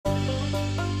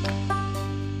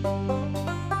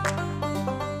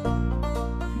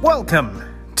Welcome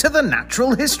to the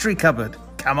Natural History Cupboard.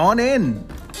 Come on in.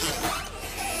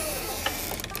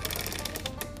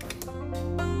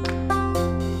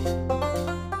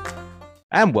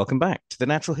 And welcome back to the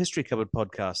Natural History Cupboard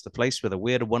podcast, the place where the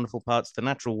weird and wonderful parts of the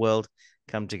natural world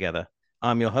come together.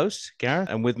 I'm your host, Gareth,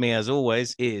 and with me, as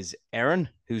always, is Aaron,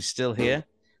 who's still here.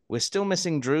 We're still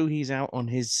missing Drew. He's out on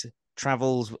his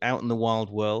travels out in the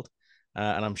wild world,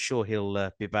 and I'm sure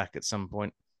he'll be back at some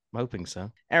point. I'm hoping so.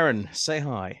 Aaron, say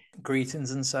hi.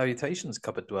 Greetings and salutations,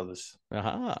 cupboard dwellers.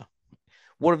 Aha.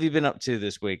 What have you been up to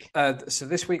this week? So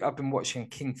this week I've been watching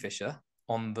Kingfisher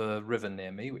on the river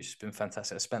near me, which has been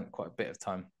fantastic. I spent quite a bit of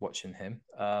time watching him.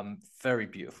 Very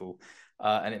beautiful,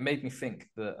 and it made me think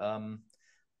that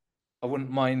I wouldn't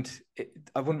mind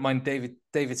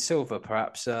David Silver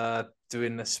perhaps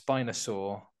doing the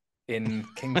Spinosaur in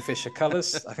Kingfisher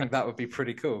colours. I think that would be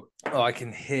pretty cool. Oh, I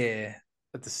can hear.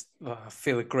 I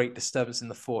feel a great disturbance in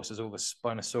the force as all the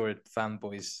Spinosaurid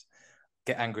fanboys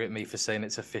get angry at me for saying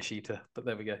it's a fish eater, but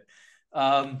there we go.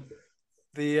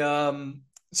 The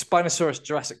Spinosaurus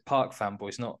Jurassic Park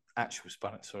fanboys, not actual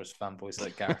Spinosaurus fanboys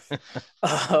like Gareth.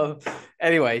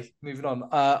 Anyway, moving on.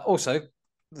 Also,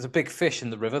 there's a big fish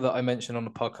in the river that I mentioned on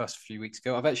the podcast a few weeks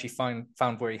ago. I've actually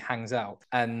found where he hangs out,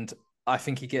 and I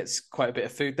think he gets quite a bit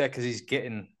of food there because he's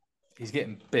getting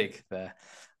big there.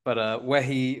 But where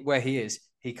he is,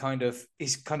 he's kind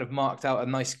of marked out a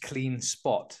nice clean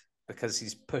spot because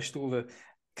he's pushed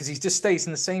because he just stays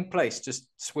in the same place, just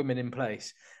swimming in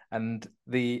place. And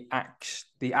the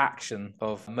action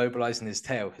of mobilizing his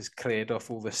tail has cleared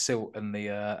off all the silt and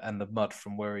the mud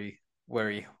from where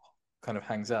he kind of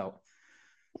hangs out.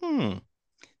 Do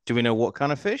we know what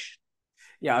kind of fish?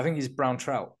 Yeah, I think he's brown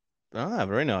trout. Ah,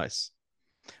 very nice.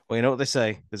 Well, you know what they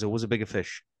say, there's always a bigger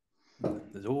fish.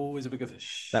 There's always a bigger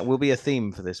fish. That will be a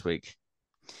theme for this week.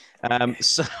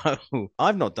 So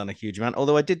I've not done a huge amount,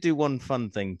 although I did do one fun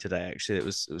thing today. Actually, it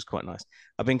was quite nice.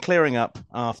 I've been clearing up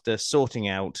after sorting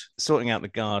out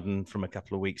the garden from a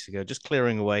couple of weeks ago, just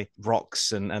clearing away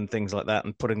rocks and things like that,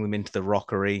 and putting them into the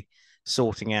rockery,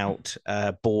 sorting out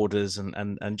borders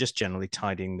and just generally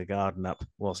tidying the garden up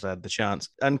whilst I had the chance.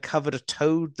 Uncovered a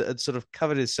toad that had sort of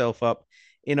covered itself up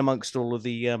in amongst all of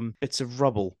the bits of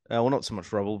rubble. Well, not so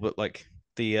much rubble, but like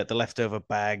the leftover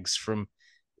bags from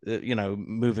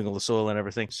moving all the soil and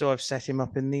everything. So I've set him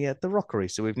up in the rockery.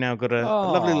 So we've now got a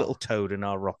lovely little toad in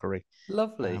our rockery.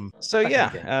 Lovely.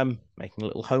 Making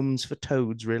little homes for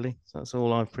toads, really. So that's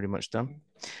all I've pretty much done.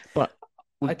 But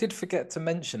I did forget to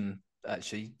mention,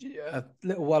 actually, a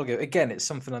little while ago. Again, it's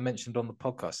something I mentioned on the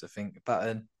podcast, I think,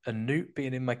 about a newt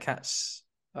being in my cat's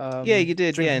yeah, you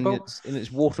did. Yeah, in its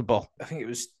water bowl. I think it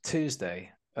was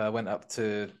Tuesday. I went up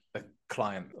to a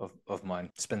client of mine,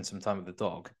 spend some time with the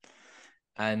dog,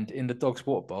 and in the dog's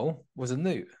water bowl was a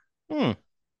newt.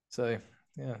 So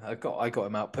yeah, I got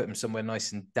him out, put him somewhere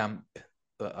nice and damp,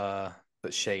 but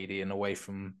shady and away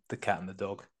from the cat and the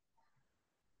dog.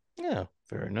 Yeah,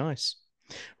 very nice.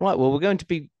 Right, well, we're going to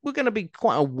be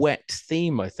quite a wet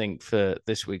theme, I think, for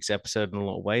this week's episode in a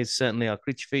lot of ways. Certainly, our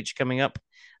creature feature coming up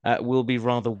will be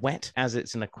rather wet, as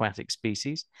it's an aquatic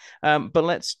species. But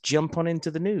let's jump on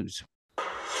into the news.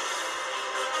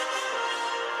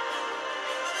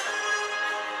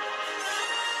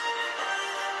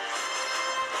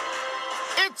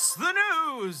 It's the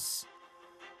news!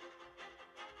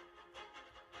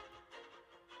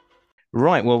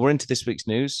 Right, well, we're into this week's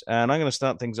news, and I'm going to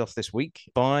start things off this week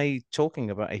by talking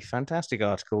about a fantastic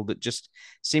article that just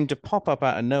seemed to pop up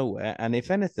out of nowhere, and if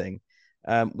anything,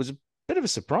 was a bit of a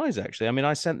surprise, actually. I mean,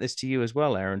 I sent this to you as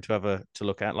well, Aaron, to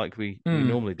look at like we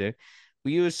normally do.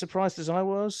 Were you as surprised as I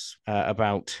was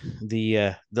about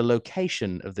the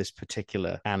location of this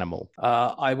particular animal?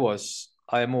 I was.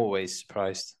 I am always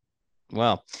surprised.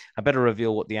 Well, I better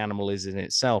reveal what the animal is in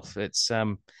itself. It's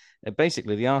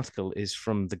basically the article is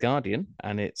from The Guardian,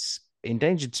 and it's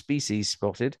endangered species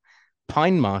spotted.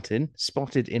 Pine marten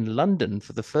spotted in London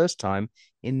for the first time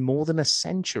in more than a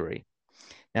century.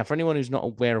 Now, for anyone who's not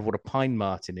aware of what a pine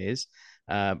marten is,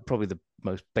 probably the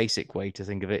most basic way to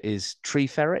think of it is tree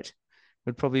ferret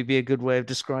would probably be a good way of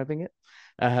describing it.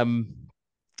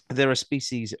 There are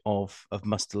species of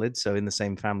mustelids, so in the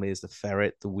same family as the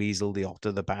ferret, the weasel, the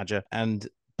otter, the badger, and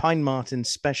pine martens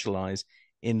specialize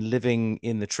in living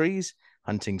in the trees,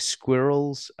 hunting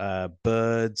squirrels,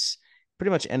 birds, pretty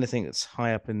much anything that's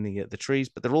high up in the trees,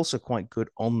 but they're also quite good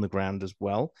on the ground as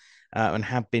well, and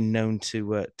have been known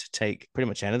to take pretty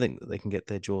much anything that they can get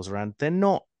their jaws around. They're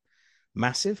not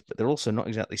massive, but they're also not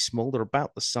exactly small. They're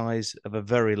about the size of a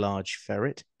very large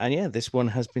ferret. And yeah, this one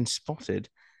has been spotted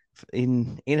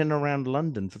in and around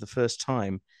London for the first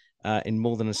time in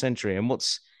more than a century. And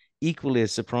what's equally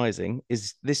as surprising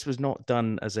is this was not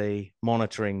done as a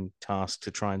monitoring task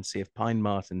to try and see if pine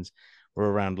martens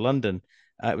were around London.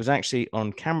 It was actually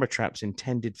on camera traps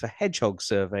intended for hedgehog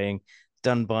surveying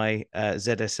done by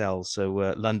ZSL,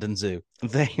 so London Zoo.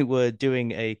 They were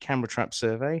doing a camera trap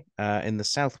survey in the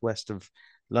southwest of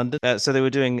London. So they were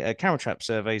doing camera trap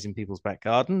surveys in people's back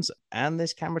gardens, and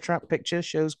this camera trap picture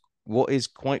shows what is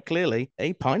quite clearly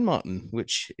a pine marten,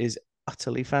 which is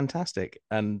utterly fantastic.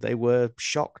 And they were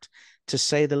shocked, to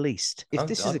say the least. If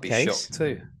this is the case, shocked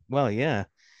too. Well, yeah.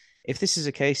 If this is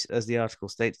a case, as the article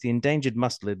states, the endangered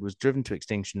mustelid was driven to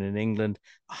extinction in England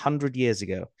 100 years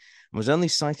ago and was only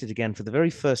sighted again for the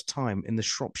very first time in the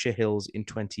Shropshire Hills in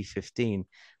 2015,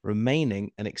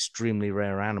 remaining an extremely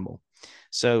rare animal.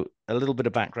 So a little bit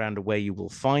of background of where you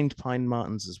will find pine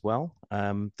martens as well.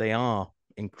 They are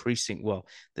increasing, well,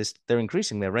 they're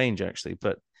increasing their range actually,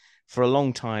 but for a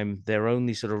long time, their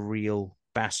only sort of real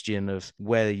bastion of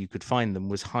where you could find them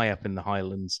was high up in the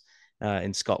Highlands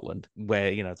in Scotland,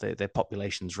 where their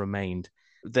populations remained.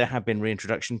 There have been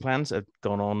reintroduction plans that have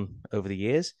gone on over the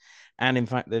years, and in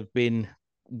fact, there've been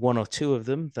one or two of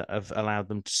them that have allowed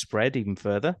them to spread even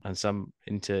further, and some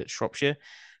into Shropshire.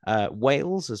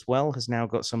 Wales as well has now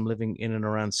got some living in and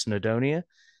around Snowdonia,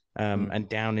 and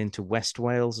down into West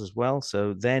Wales as well.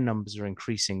 So their numbers are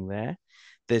increasing there.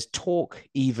 There's talk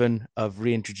even of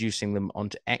reintroducing them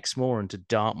onto Exmoor and to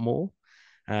Dartmoor.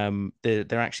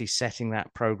 They're actually setting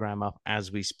that program up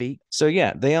as we speak. So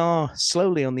yeah, they are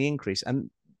slowly on the increase, and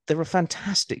they're a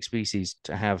fantastic species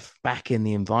to have back in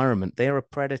the environment. They're a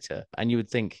predator, and you would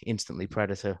think instantly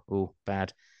predator, oh,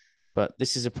 bad. But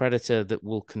this is a predator that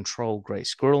will control grey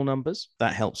squirrel numbers.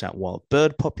 That helps out wild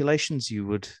bird populations. You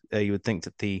would think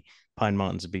that the pine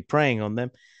martens would be preying on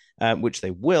them, which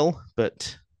they will.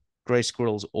 But grey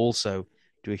squirrels also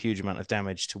do a huge amount of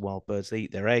damage to wild birds. They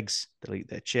eat their eggs. They'll eat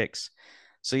their chicks.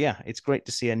 So yeah, it's great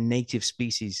to see a native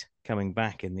species coming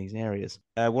back in these areas.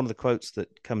 One of the quotes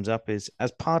that comes up is,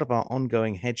 as part of our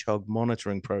ongoing hedgehog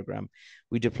monitoring program,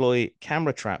 we deploy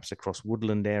camera traps across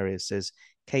woodland areas, says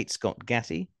Kate Scott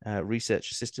Gatty,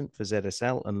 research assistant for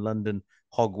ZSL and London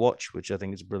Hog Watch, which I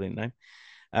think is a brilliant name.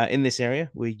 In this area,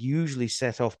 we're usually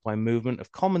set off by movement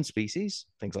of common species,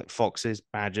 things like foxes,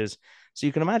 badgers. So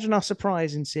you can imagine our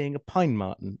surprise in seeing a pine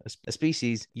marten, a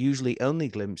species usually only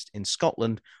glimpsed in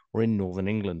Scotland or in northern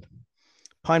England.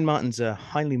 Pine martens are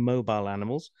highly mobile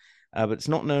animals, but it's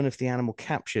not known if the animal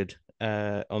captured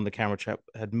on the camera trap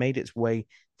had made its way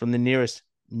from the nearest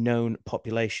known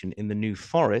population in the New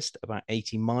Forest, about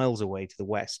 80 miles away to the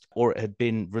west, or it had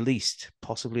been released,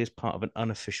 possibly as part of an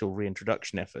unofficial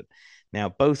reintroduction effort. Now,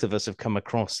 both of us have come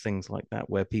across things like that,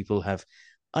 where people have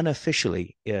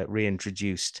unofficially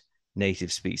reintroduced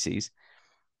native species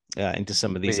into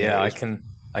some of these areas.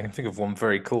 I can think of one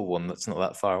very cool one that's not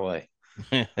that far away.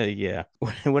 Yeah.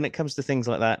 When it comes to things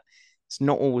like that, it's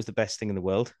not always the best thing in the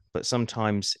world, but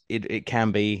sometimes it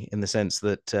can be, in the sense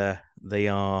that they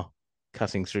are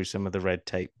cutting through some of the red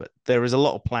tape. But there is a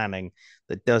lot of planning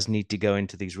that does need to go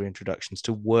into these reintroductions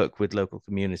to work with local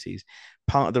communities.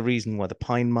 Part of the reason why the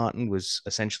pine marten was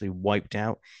essentially wiped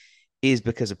out is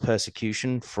because of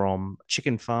persecution from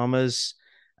chicken farmers,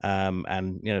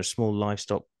 and small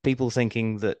livestock, people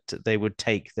thinking that they would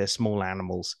take their small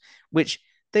animals, which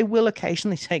they will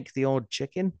occasionally take the odd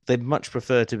chicken. They'd much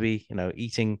prefer to be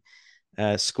eating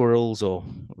squirrels or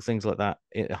things like that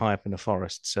high up in the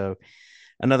forest. So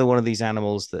another one of these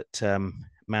animals that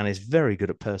man is very good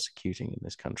at persecuting in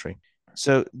this country.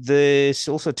 So the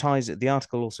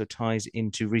article also ties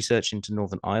into research into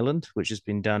Northern Ireland, which has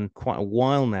been done quite a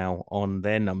while now on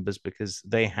their numbers, because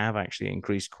they have actually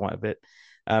increased quite a bit.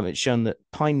 It's shown that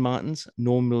pine martens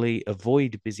normally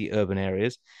avoid busy urban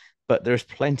areas, but there's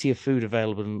plenty of food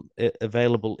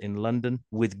available in London,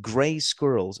 with grey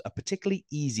squirrels a particularly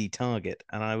easy target.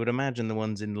 And I would imagine the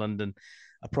ones in London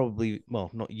are probably, well,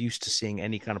 not used to seeing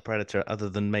any kind of predator other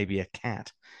than maybe a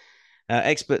cat.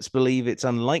 Experts believe it's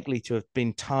unlikely to have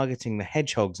been targeting the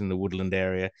hedgehogs in the woodland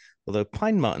area, although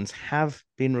pine martens have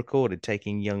been recorded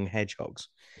taking young hedgehogs.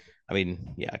 I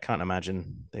mean, yeah, I can't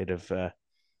imagine they'd have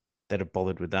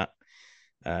bothered with that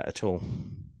at all.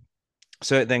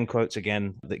 So it then quotes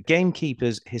again that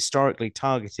gamekeepers historically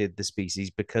targeted the species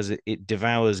because it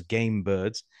devours game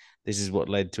birds. This is what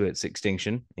led to its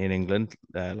extinction in England,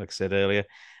 like I said earlier.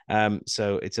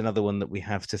 So it's another one that we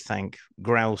have to thank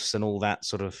grouse and all that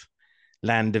sort of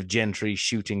land of gentry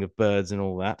shooting of birds and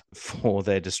all that for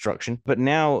their destruction. But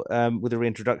now with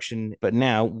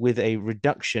a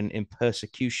reduction in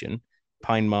persecution,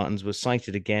 pine martens were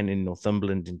sighted again in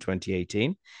Northumberland in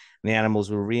 2018. And the animals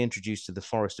were reintroduced to the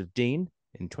Forest of Dean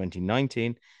in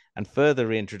 2019, and further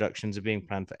reintroductions are being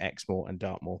planned for Exmoor and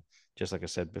Dartmoor, just like I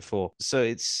said before. So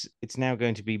it's now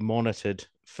going to be monitored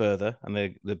further, and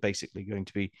they're basically going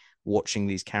to be watching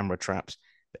these camera traps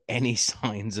for any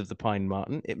signs of the pine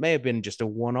marten. It may have been just a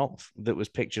one-off that was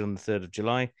pictured on the 3rd of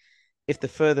July. If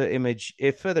further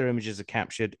images are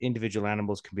captured, individual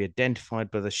animals can be identified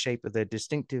by the shape of their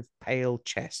distinctive pale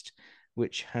chest,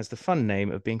 which has the fun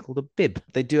name of being called a bib.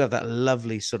 They do have that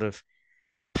lovely sort of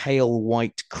pale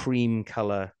white cream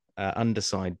color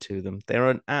underside to them. They're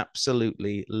an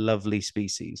absolutely lovely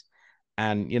species.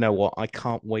 And you know what? I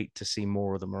can't wait to see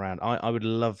more of them around. I would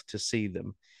love to see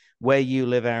them. Where you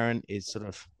live, Aaron, is sort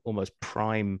of almost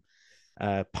prime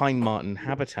pine marten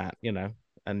habitat,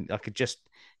 and I could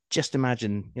just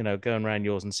imagine, going around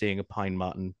yours and seeing a pine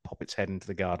marten pop its head into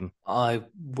the garden. I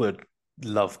would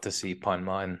love to see pine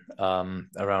marten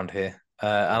around here.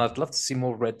 And I'd love to see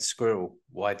more red squirrel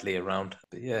widely around.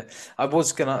 But yeah,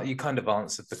 you kind of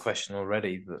answered the question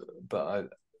already, but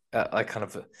I could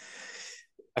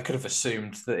have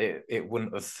assumed that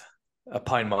a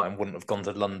pine marten wouldn't have gone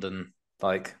to London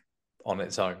like on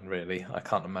its own, really. I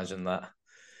can't imagine that.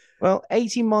 Well,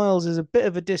 80 miles is a bit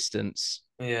of a distance.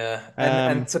 Yeah,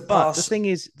 and to but pass, the thing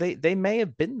is, they may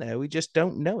have been there. We just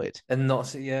don't know it. and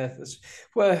not, yeah,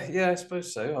 well, yeah, I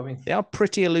suppose so. I mean, they are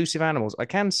pretty elusive animals. I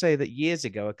can say that years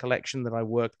ago, a collection that I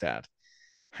worked at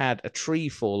had a tree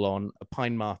fall on a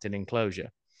pine marten enclosure.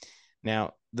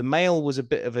 Now, the male was a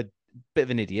bit of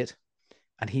an idiot,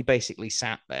 and he basically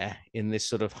sat there in this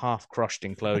sort of half crushed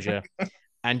enclosure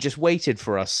and just waited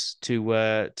for us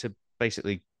to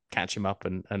basically catch him up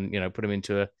and put him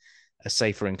into a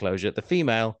safer enclosure. The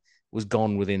female was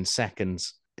gone within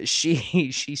seconds.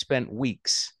 She spent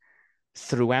weeks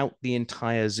throughout the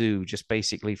entire zoo, just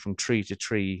basically from tree to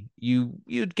tree.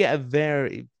 You'd get a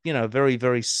very,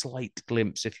 very slight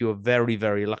glimpse if you were very,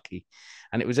 very lucky.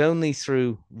 And it was only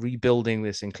through rebuilding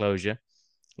this enclosure,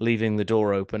 leaving the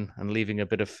door open and leaving a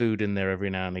bit of food in there every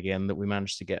now and again, that we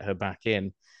managed to get her back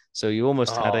in. So you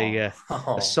almost had a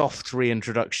soft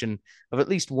reintroduction of at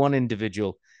least one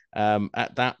individual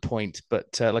at that point.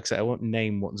 But like I said, I won't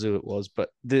name what zoo it was,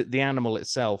 but the animal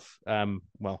itself,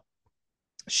 well,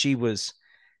 she was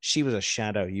a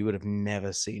shadow. You would have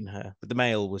never seen her. But the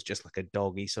male was just like a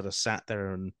dog. He sort of sat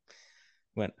there and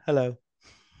went, "Hello."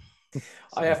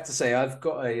 I have to say, I've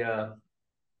got a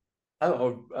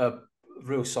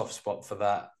real soft spot for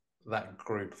that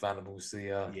group of animals,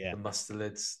 the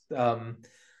mustelids.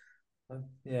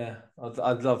 Yeah,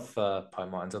 I'd love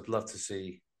pine martens. I'd love to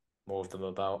see more of them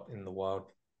about in the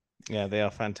wild. Yeah, they are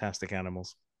fantastic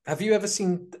animals. Have you ever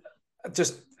seen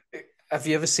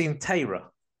Tayra?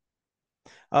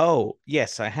 Oh,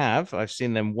 yes, I have. I've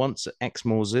seen them once at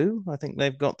Exmoor Zoo. I think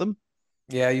they've got them.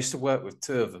 Yeah, I used to work with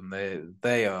two of them.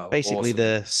 They are basically awesome.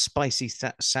 The spicy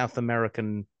South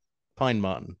American pine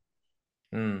marten.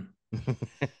 Mm.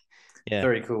 Yeah,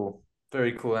 very cool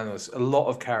animals. A lot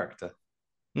of character.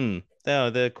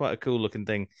 They're quite a cool looking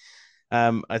thing.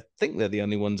 I think they're the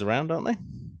only ones around, aren't they,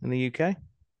 in the UK?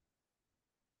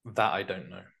 That I don't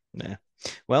know. Yeah.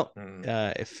 Well,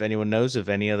 if anyone knows of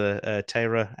any other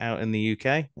Tayra out in the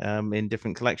UK in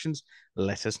different collections,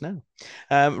 let us know.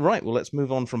 Right. Well, let's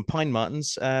move on from pine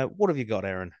martens. What have you got,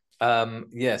 Aaron?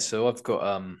 Yeah. So I've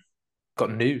got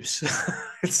news.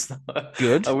 It's not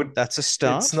good. That's a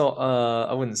start. It's not.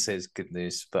 I wouldn't say it's good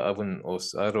news, but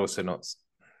I'd also not.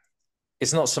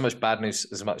 It's not so much bad news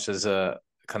as much as a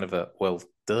kind of a well,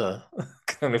 duh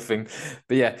kind of thing.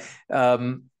 But yeah,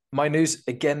 my news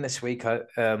again this week.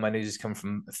 My news has come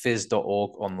from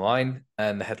phys.org online,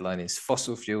 and the headline is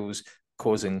 "Fossil Fuels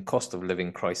Causing Cost of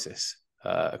Living Crisis,"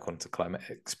 according to climate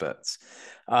experts.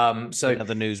 So in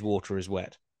other news, water is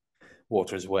wet.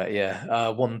 Water is wet. Yeah.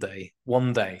 One day,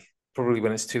 probably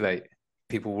when it's too late,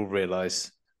 people will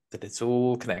realize that it's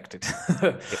all connected.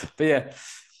 Yep. But yeah.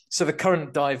 So the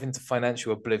current dive into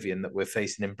financial oblivion that we're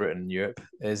facing in Britain and Europe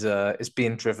is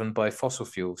being driven by fossil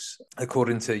fuels,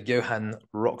 according to Johan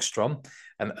Rockström,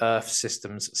 an Earth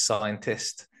systems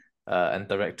scientist and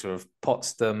director of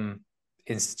Potsdam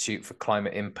Institute for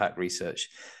Climate Impact Research.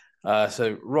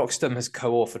 So Rockström has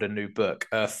co-authored a new book,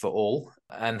 Earth for All,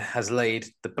 and has laid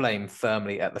the blame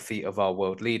firmly at the feet of our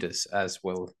world leaders, as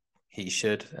well he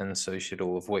should, and so should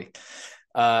all of we.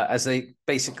 As they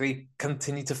basically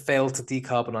continue to fail to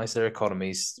decarbonize their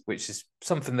economies, which is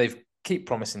something they've keep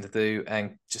promising to do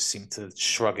and just seem to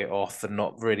shrug it off and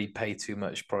not really pay too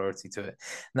much priority to it.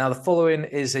 Now, the following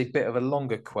is a bit of a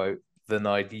longer quote than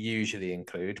I'd usually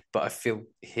include, but I feel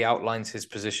he outlines his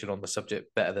position on the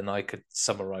subject better than I could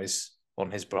summarize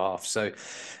on his behalf. So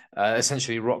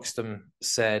essentially, Rockström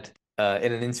said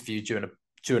in an interview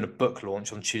during a book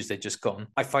launch on Tuesday just gone.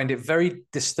 I find it very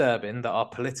disturbing that our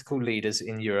political leaders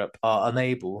in Europe are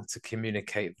unable to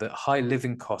communicate that high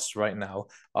living costs right now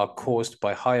are caused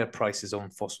by higher prices on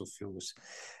fossil fuels.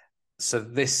 So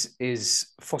this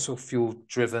is fossil fuel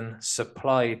driven,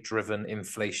 supply driven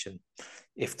inflation.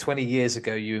 If 20 years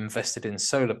ago you invested in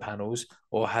solar panels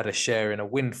or had a share in a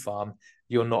wind farm,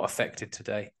 you're not affected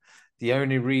today. The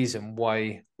only reason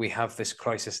why we have this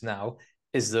crisis now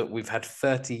is that we've had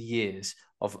 30 years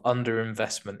of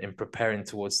underinvestment in preparing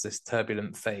towards this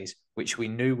turbulent phase, which we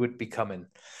knew would be coming.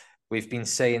 We've been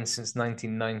saying since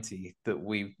 1990 that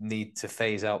we need to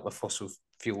phase out the fossil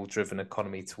fuel-driven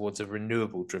economy towards a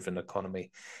renewable-driven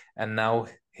economy. And now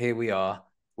here we are,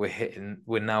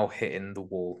 we're now hitting the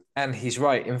wall. And he's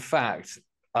right. In fact,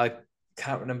 I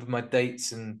can't remember my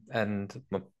dates and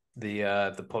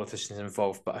the politicians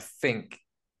involved, but I think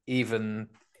even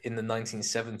in the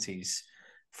 1970s,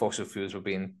 fossil fuels were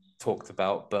being talked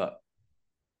about, but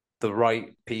the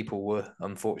right people were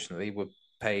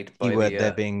paid by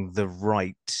there being the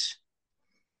right,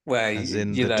 where as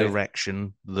in the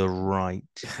direction, the right.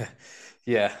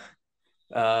 Yeah.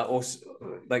 Also,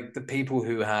 like the people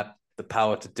who had the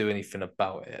power to do anything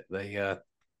about it, they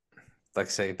like I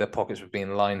say, their pockets were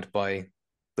being lined by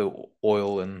the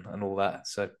oil and all that.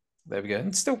 So there we go,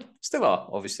 and still are,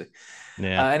 obviously.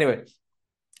 Yeah. Anyway,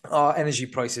 our energy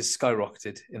prices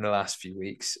skyrocketed in the last few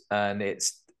weeks, and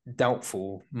it's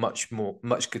doubtful much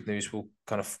good news will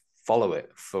kind of follow it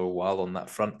for a while on that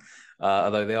front.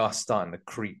 Although they are starting to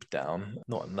creep down,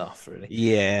 not enough really.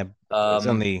 Yeah, it's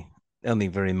only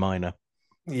very minor.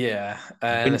 Yeah,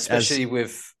 and especially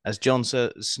as Jon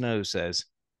Snow says,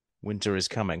 winter is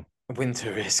coming.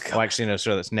 Winter is coming. Oh, actually, no,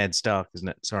 sorry, that's Ned Stark, isn't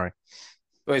it? Sorry.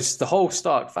 Well, it's the whole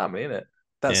Stark family, isn't it?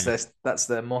 That's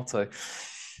their motto.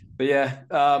 But yeah,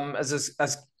 as you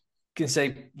can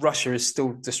say, Russia is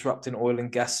still disrupting oil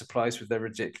and gas supplies with their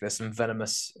ridiculous and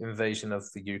venomous invasion of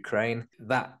the Ukraine.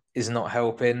 That is not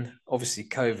helping. Obviously,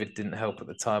 COVID didn't help at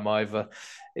the time either.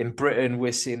 In Britain,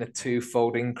 we're seeing a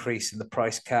twofold increase in the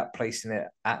price cap, placing it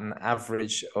at an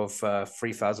average of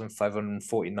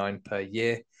 3,549 per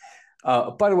year.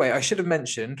 By the way, I should have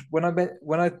mentioned when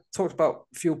I talked about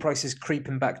fuel prices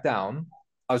creeping back down,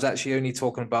 I was actually only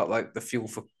talking about like the fuel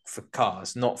for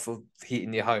cars, not for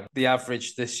heating your home. The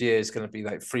average this year is going to be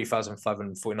like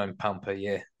 £3,549 per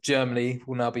year. Germany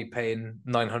will now be paying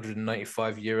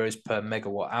 995 euros per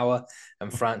megawatt hour,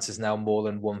 and France is now more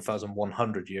than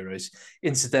 1,100 euros.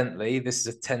 Incidentally, this is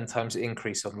a 10 times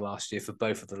increase on last year for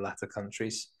both of the latter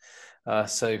countries.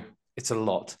 So it's a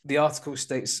lot. The article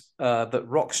states that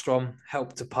Rockstrom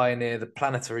helped to pioneer the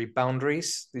planetary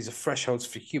boundaries. These are thresholds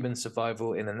for human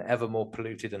survival in an ever more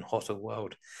polluted and hotter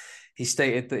world. He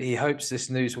stated that he hopes this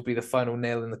news will be the final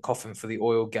nail in the coffin for the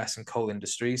oil, gas, and coal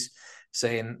industries,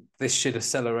 saying this should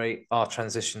accelerate our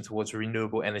transition towards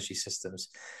renewable energy systems.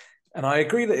 And I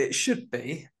agree that it should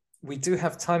be. We do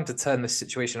have time to turn this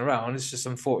situation around. It's just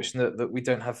unfortunate that we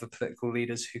don't have the political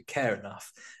leaders who care enough.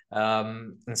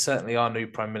 And certainly our new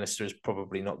prime minister is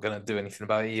probably not going to do anything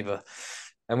about it either.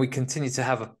 And we continue to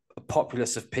have a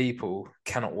populace of people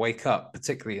cannot wake up,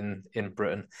 particularly in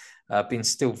Britain, being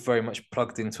still very much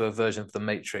plugged into a version of the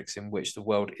Matrix in which the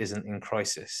world isn't in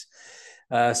crisis.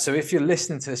 So if you're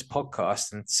listening to this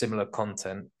podcast and similar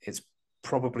content, it's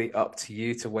probably up to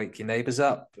you to wake your neighbors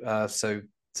up. So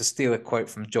to steal a quote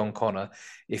from John Connor,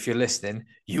 if you're listening,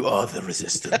 you are the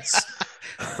resistance.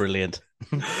 Brilliant.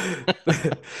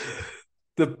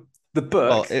 The book.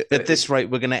 Well, at this rate,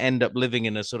 we're going to end up living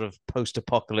in a sort of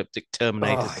post-apocalyptic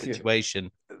Terminator situation.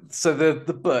 Yeah. So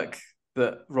the book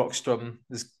that Rockstrom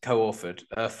has co-authored,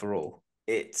 Earth for All,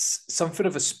 it's something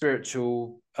of a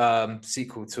spiritual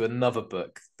sequel to another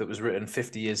book that was written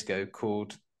 50 years ago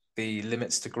called The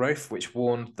Limits to Growth, which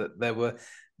warned that there were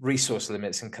resource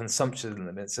limits and consumption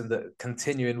limits, and that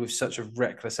continuing with such a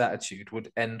reckless attitude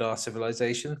would end our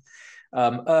civilization.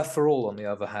 Earth for All, on the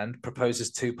other hand,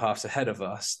 proposes two paths ahead of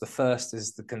us. The first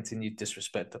is the continued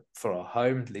disrespect for our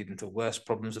home, leading to worse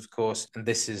problems, of course. And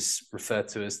this is referred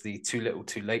to as the too little,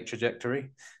 too late trajectory,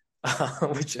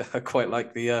 which I quite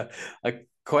like.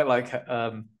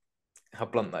 How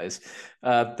blunt that is.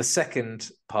 The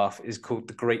second path is called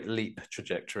the Great Leap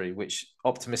trajectory, which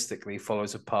optimistically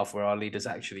follows a path where our leaders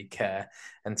actually care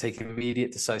and take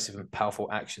immediate, decisive, and powerful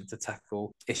action to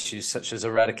tackle issues such as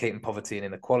eradicating poverty and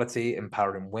inequality,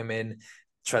 empowering women,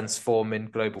 transforming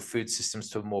global food systems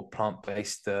to a more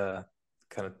plant-based kind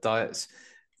of diets,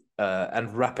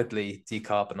 and rapidly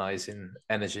decarbonising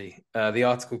energy. The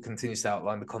article continues to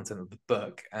outline the content of the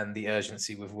book and the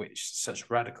urgency with which such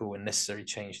radical and necessary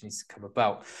change needs to come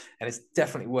about. And it's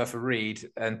definitely worth a read.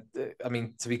 And I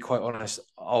mean, to be quite honest,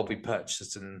 I'll be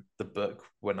purchasing the book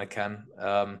when I can.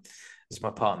 As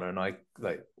my partner and I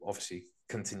obviously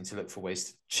continue to look for ways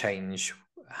to change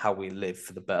how we live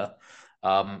for the better.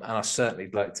 And I certainly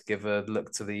like to give a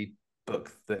look to the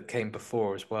book that came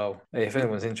before as well. If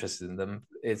anyone's interested in them,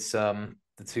 it's the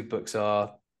two books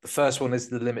are, the first one is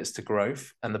The Limits to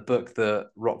Growth, and the book that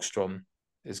Rockstrom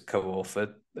is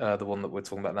co-authored, the one that we're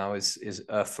talking about now, is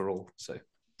Earth for All. So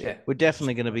yeah, we're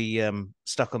definitely going to be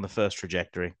stuck on the first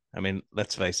trajectory. I mean,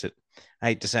 let's face it. I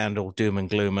hate to sound all doom and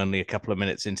gloom only a couple of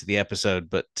minutes into the episode,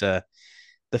 but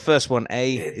the first one,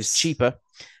 is cheaper,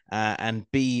 and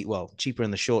B, well, cheaper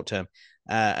in the short term,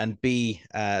 and B,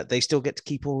 they still get to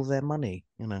keep all of their money,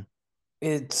 you know.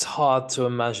 It's hard to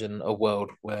imagine a world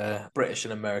where British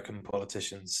and American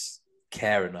politicians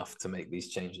care enough to make these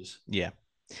changes. Yeah.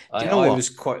 I was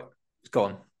quite... Go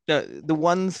on. The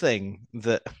one thing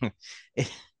that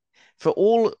for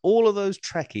all of those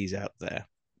Trekkies out there,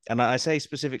 and I say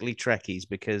specifically Trekkies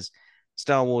because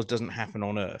Star Wars doesn't happen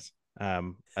on Earth.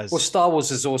 Well, Star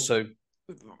Wars is also,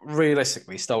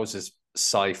 realistically, Star Wars is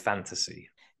sci-fantasy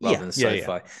rather than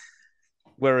sci-fi. Yeah.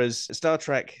 Whereas Star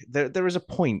Trek, there is a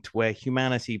point where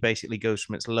humanity basically goes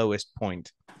from its lowest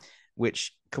point,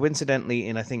 which coincidentally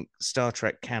in, I think, Star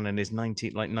Trek canon is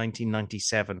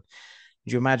 1997. Do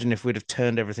you imagine if we'd have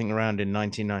turned everything around in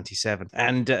 1997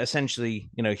 and essentially,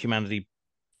 you know, humanity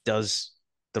does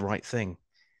the right thing?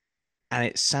 And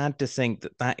it's sad to think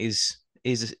that is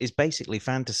basically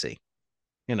fantasy.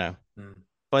 You know,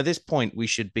 by this point we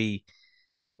should be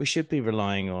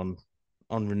relying on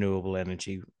renewable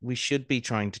energy. We should be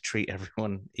trying to treat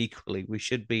everyone equally. We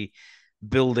should be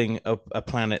building a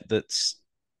planet that's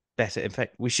better. In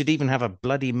fact, we should even have a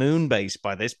bloody moon base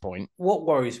by this point. What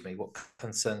worries me, what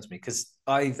concerns me, because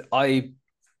I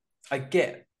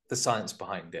get the science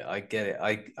behind it. I get it.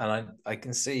 I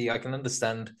can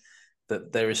understand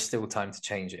that there is still time to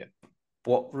change it.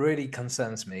 What really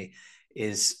concerns me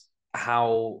is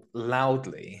how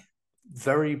loudly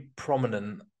very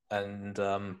prominent and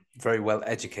very well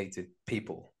educated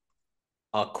people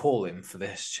are calling for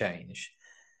this change.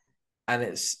 And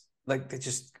it's like they're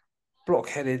just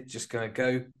blockheaded, just going to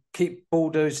go keep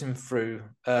bulldozing through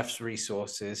Earth's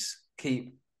resources,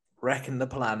 keep wrecking the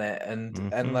planet.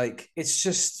 And like, it's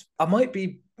just, I might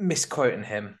be misquoting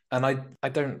him. And I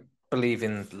don't believe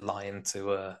in lying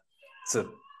to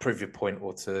prove your point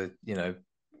or to, you know,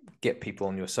 get people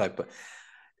on your side. But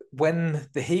when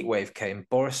the heat wave came,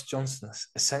 Boris Johnson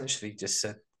essentially just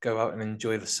said, go out and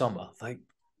enjoy the summer. Like,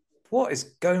 what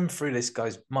is going through this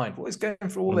guy's mind? What is going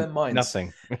through all their minds?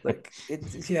 Nothing. Like,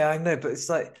 yeah, I know, but it's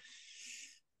like,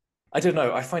 I don't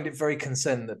know. I find it very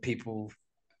concerning that people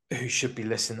who should be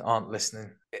listening aren't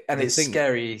listening. And it's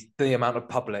scary, the amount of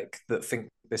public that think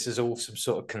this is all some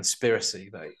sort of conspiracy.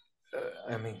 Like,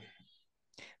 I mean,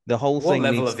 the whole thing.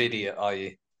 What level of idiot are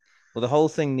you? Well, the whole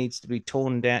thing needs to be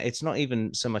torn down. It's not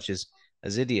even so much as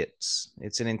idiots.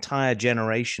 It's an entire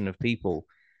generation of people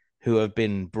who have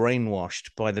been brainwashed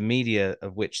by the media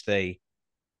of which they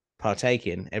partake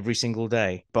in every single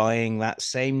day, buying that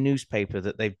same newspaper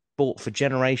that they've bought for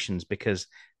generations because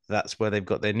that's where they've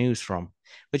got their news from,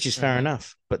 which is fair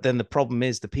enough. But then the problem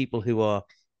is the people who are,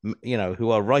 you know,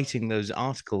 who are writing those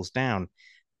articles down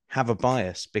have a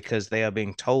bias because they are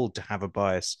being told to have a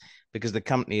bias because the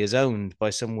company is owned by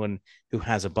someone who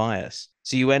has a bias.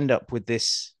 So you end up with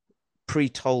this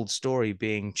pre-told story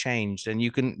being changed, and you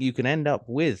can end up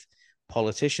with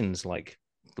politicians like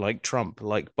Trump,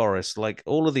 like Boris, like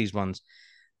all of these ones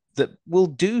that will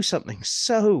do something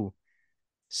so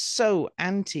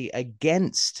anti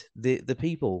against the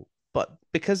people, but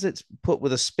because it's put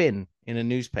with a spin in a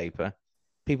newspaper,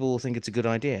 people will think it's a good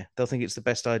idea. They'll think it's the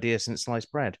best idea since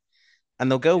sliced bread, and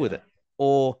they'll go with it.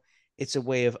 Or it's a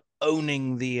way of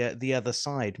owning the other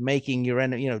side, making your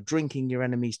enemy, you know, drinking your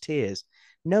enemy's tears.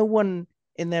 No one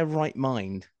in their right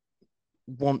mind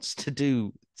wants to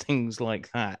do things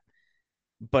like that,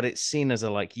 but it's seen as a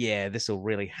like, yeah, this will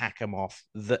really hack them off,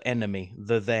 the enemy,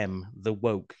 the them, the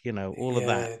woke, you know, all of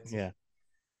that. Yeah,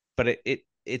 but it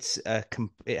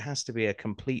has to be a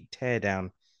complete teardown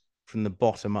from the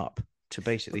bottom up to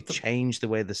basically change the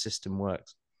way the system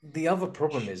works. The other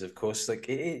problem is, of course, like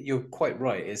you're quite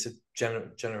right. It's a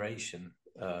generation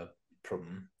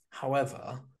problem.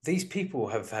 However, these people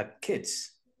have had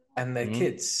kids, and their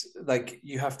kids, like,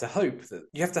 you have to hope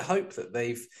that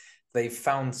they've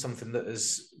found something that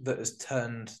has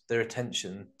turned their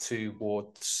attention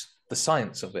towards the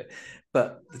science of it.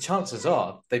 But the chances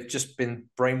are they've just been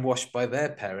brainwashed by their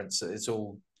parents that it's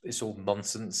all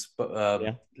nonsense, but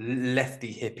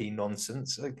lefty hippie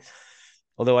nonsense.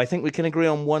 Although I think we can agree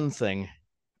on one thing: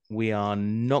 we are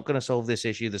not going to solve this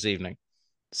issue this evening.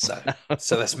 So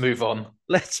let's move on.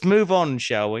 Let's move on,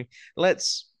 shall we?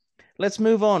 Let's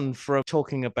move on from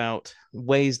talking about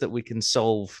ways that we can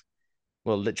solve,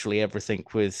 well, literally everything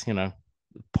with,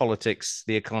 politics,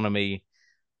 the economy,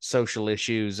 social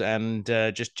issues, and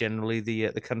just generally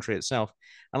the country itself.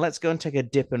 And let's go and take a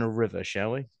dip in a river,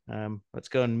 shall we? Let's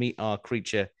go and meet our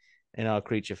creature in our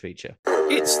creature feature.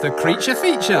 It's the creature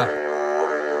feature.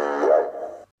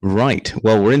 Right.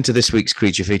 Well, we're into this week's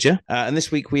creature feature. And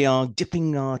this week we are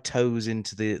dipping our toes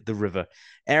into the river.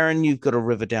 Aaron, you've got a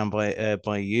river down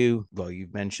by you. Well,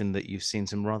 you've mentioned that you've seen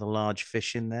some rather large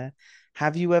fish in there.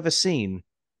 Have you ever seen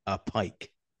a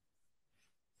pike?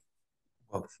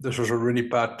 Well, this was a really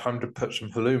bad time to put some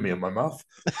halloumi in my mouth.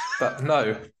 But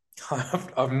no,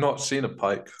 I've not seen a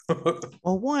pike.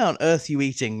 Well, why on earth are you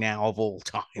eating now of all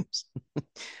times?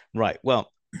 Right.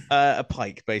 Well, a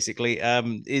pike, basically,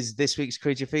 is this week's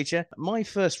creature feature. My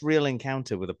first real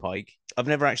encounter with a pike. I've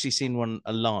never actually seen one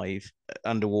alive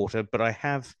underwater, but I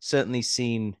have certainly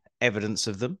seen evidence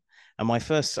of them. And my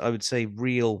first, I would say,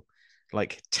 real,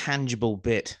 like, tangible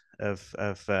bit of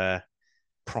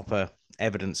proper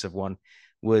evidence of one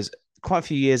was quite a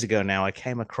few years ago now. I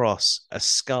came across a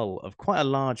skull of quite a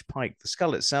large pike. The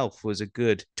skull itself was a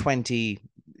good 20,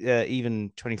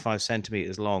 even 25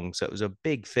 centimeters long. So it was a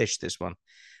big fish, this one.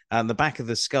 And the back of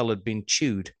the skull had been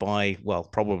chewed by, well,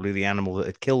 probably the animal that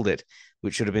had killed it,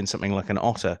 which would have been something like an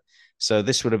otter. So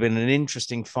this would have been an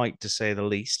interesting fight, to say the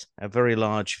least. A very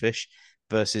large fish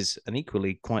versus an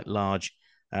equally quite large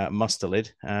mustelid.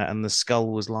 And the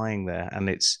skull was lying there. And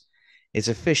it's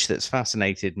a fish that's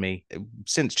fascinated me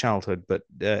since childhood, but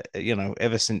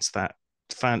ever since that,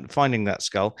 finding that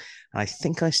skull, I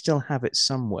think I still have it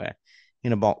somewhere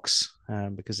in a box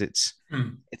because it's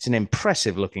an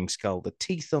impressive looking skull. The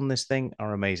teeth on this thing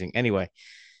are amazing. Anyway,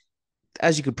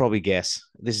 as you could probably guess,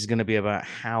 this is going to be about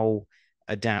how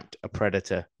adapt a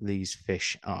predator these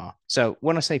fish are. So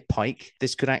when I say pike,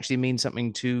 this could actually mean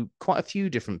something to quite a few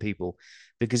different people,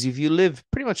 because if you live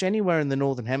pretty much anywhere in the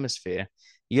Northern Hemisphere,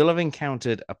 you'll have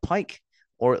encountered a pike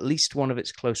or at least one of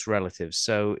its close relatives.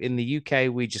 So in the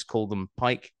UK, we just call them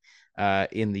pike.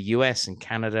 In the US and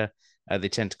Canada, they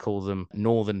tend to call them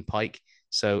northern pike.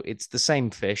 So it's the same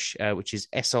fish, which is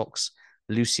Essox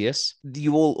lucius.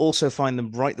 You will also find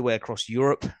them right the way across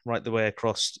Europe, right the way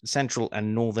across Central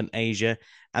and Northern Asia,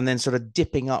 and then sort of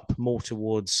dipping up more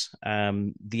towards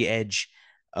the edge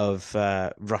of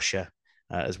Russia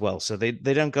as well. So they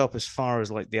don't go up as far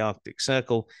as like the Arctic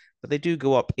Circle, but they do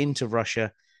go up into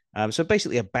Russia. So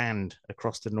basically a band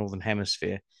across the Northern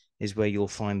Hemisphere is where you'll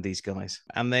find these guys.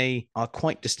 And they are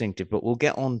quite distinctive, but we'll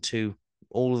get on to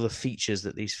all of the features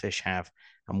that these fish have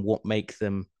and what make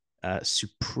them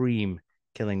supreme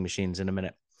killing machines in a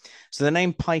minute. So the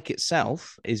name pike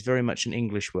itself is very much an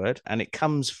English word, and it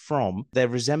comes from their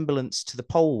resemblance to the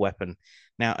pole weapon.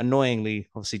 Now, annoyingly,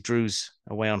 obviously, Drew's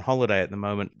away on holiday at the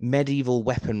moment. Medieval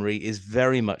weaponry is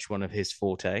very much one of his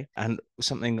forte, and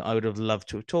something I would have loved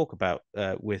to talk about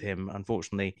with him.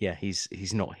 Unfortunately, yeah,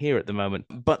 he's not here at the moment.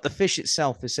 But the fish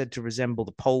itself is said to resemble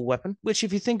the pole weapon, which,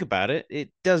 if you think about it,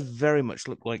 it does very much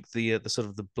look like the sort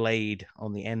of the blade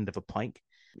on the end of a pike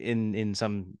in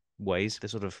some ways. They're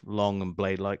sort of long and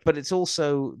blade-like. But it's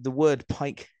also, the word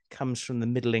pike comes from the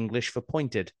Middle English for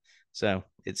pointed. So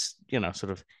it's,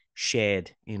 sort of shared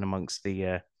in amongst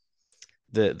the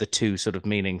two sort of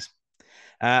meanings.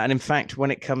 And in fact,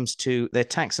 when it comes to their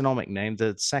taxonomic name,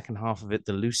 the second half of it,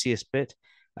 the Lucius bit,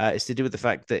 is to do with the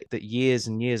fact that years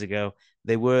and years ago,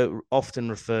 they were often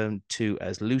referred to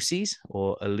as Lucies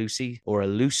or a Lucy or a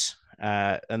Luce.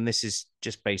 And this is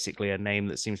just basically a name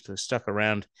that seems to have stuck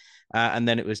around. And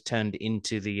then it was turned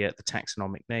into the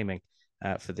taxonomic naming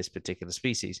for this particular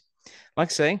species. Like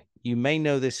I say, you may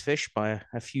know this fish by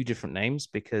a few different names,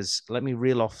 because let me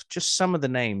reel off just some of the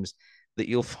names that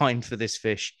you'll find for this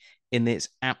fish in its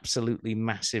absolutely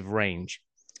massive range.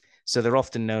 So they're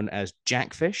often known as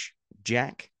jackfish,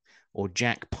 jack, or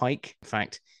jack pike. In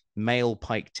fact, male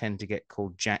pike tend to get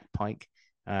called jack pike,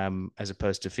 as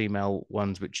opposed to female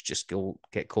ones, which just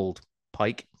get called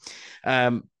pike.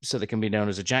 So they can be known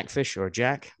as a jackfish or a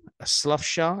jack, a slough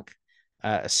shark,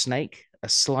 a snake, a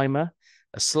slimer,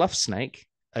 a slough snake,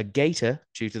 a gator,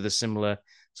 due to the similar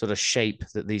sort of shape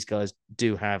that these guys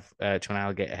do have to an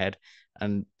alligator head.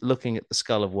 And looking at the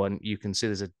skull of one, you can see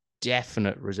there's a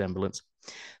definite resemblance.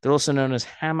 They're also known as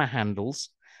hammer handles,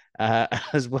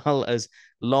 as well as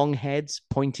long heads,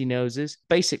 pointy noses.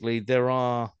 Basically, there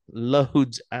are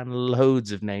loads and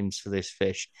loads of names for this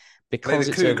fish because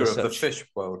the it's over cougar of the such. fish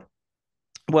world.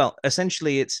 Well,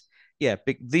 essentially, it's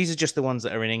these are just the ones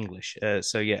that are in English.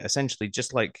 So yeah, essentially,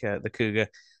 just like the cougar,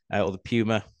 or the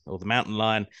puma, or the mountain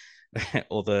lion,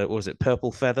 or the what was it,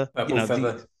 purple feather. Purple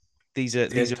feather. These are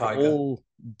Tiger. all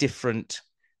different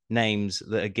names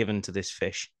that are given to this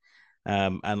fish.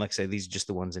 And like I say, these are just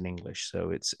the ones in English.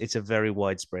 So it's a very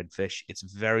widespread fish. It's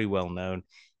very well known.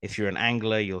 If you're an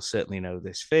angler, you'll certainly know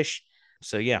this fish.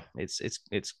 So yeah, it's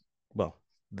well,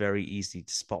 very easy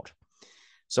to spot.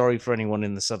 Sorry for anyone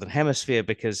in the southern hemisphere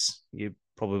because you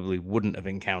probably wouldn't have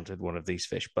encountered one of these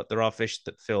fish, but there are fish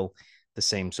that fill the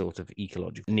same sort of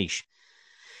ecological niche.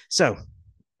 So,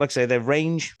 like I say, their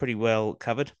range pretty well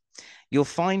covered. You'll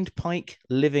find pike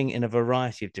living in a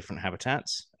variety of different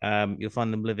habitats. You'll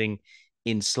find them living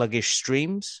in sluggish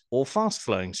streams or fast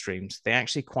flowing streams. They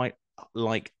actually quite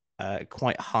like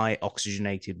quite high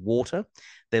oxygenated water.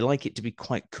 They like it to be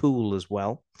quite cool as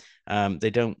well. They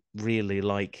don't really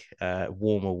like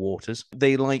warmer waters.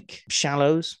 They like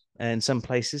shallows in some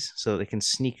places so they can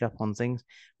sneak up on things.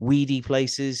 Weedy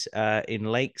places in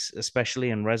lakes,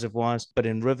 especially in reservoirs, but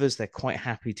in rivers, they're quite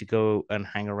happy to go and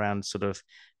hang around sort of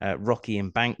rocky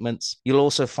embankments. You'll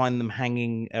also find them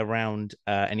hanging around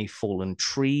any fallen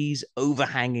trees,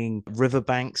 overhanging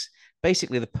riverbanks.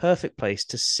 Basically, the perfect place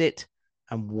to sit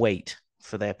and wait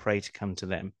for their prey to come to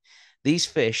them. These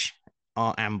fish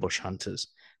are ambush hunters.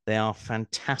 They are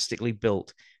fantastically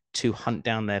built to hunt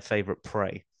down their favorite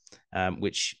prey,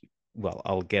 which, well,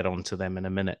 I'll get onto them in a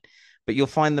minute. But you'll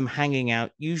find them hanging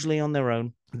out, usually on their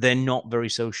own. They're not very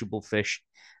sociable fish.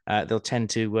 They'll tend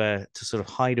to sort of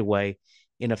hide away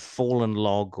in a fallen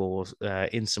log or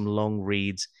in some long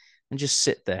reeds and just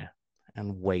sit there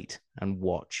and wait and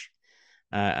watch.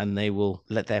 And they will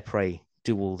let their prey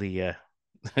do all the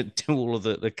do all of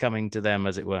the coming to them,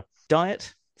 as it were.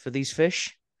 Diet for these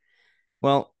fish,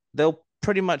 well, they'll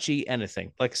pretty much eat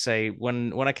anything. Like I say,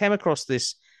 when I came across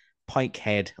this pike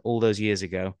head all those years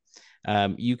ago,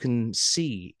 you can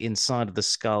see inside of the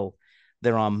skull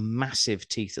there are massive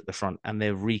teeth at the front, and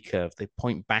they're recurved. They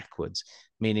point backwards,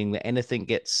 meaning that anything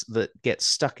that gets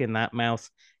stuck in that mouth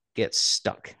gets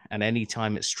stuck, and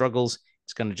anytime it struggles,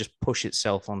 it's going to just push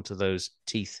itself onto those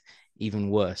teeth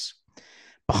even worse.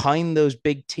 Behind those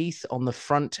big teeth on the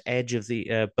front edge of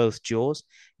the both jaws,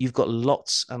 you've got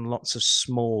lots and lots of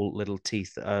small little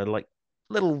teeth, like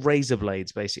little razor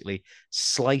blades, basically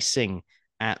slicing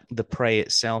at the prey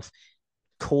itself,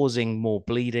 causing more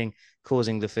bleeding,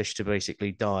 causing the fish to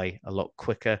basically die a lot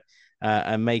quicker,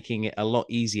 and making it a lot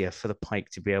easier for the pike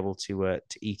to be able to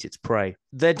eat its prey.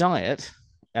 Their diet,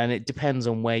 and it depends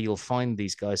on where you'll find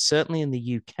these guys. Certainly in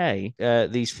the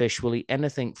UK, these fish will eat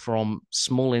anything from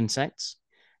small insects.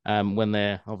 When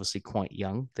they're obviously quite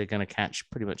young, they're going to catch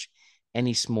pretty much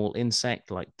any small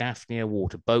insect like Daphnia,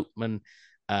 water boatman,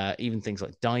 even things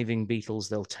like diving beetles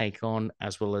they'll take on,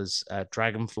 as well as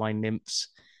dragonfly nymphs.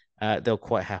 They'll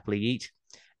quite happily eat.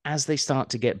 As they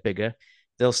start to get bigger,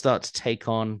 they'll start to take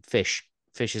on fish.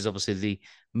 Fish is obviously the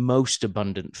most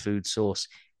abundant food source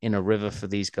in a river for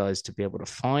these guys to be able to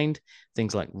find.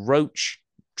 Things like roach,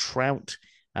 trout,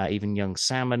 even young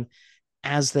salmon.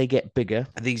 As they get bigger,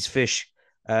 these fish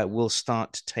will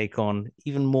start to take on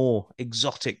even more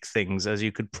exotic things, as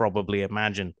you could probably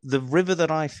imagine. The river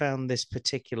that I found this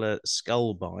particular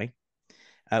skull by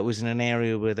was in an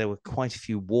area where there were quite a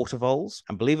few water voles.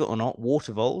 And believe it or not,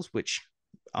 water voles, which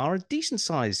are a decent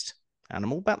sized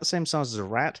animal, about the same size as a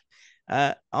rat,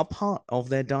 are part of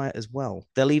their diet as well.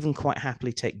 They'll even quite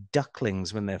happily take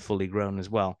ducklings when they're fully grown as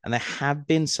well. And there have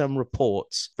been some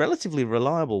reports, relatively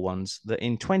reliable ones, that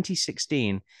in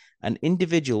 2016, an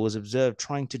individual was observed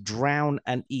trying to drown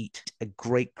and eat a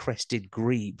great crested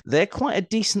grebe. They're quite a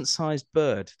decent sized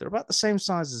bird. They're about the same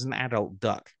size as an adult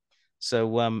duck.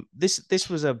 So this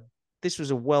was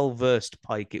a well versed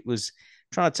pike. It was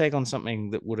trying to take on something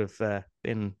that would have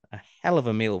been a hell of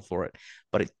a meal for it,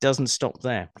 but it doesn't stop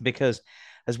there, because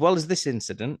as well as this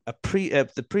incident,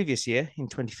 the previous year in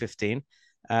 2015,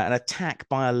 an attack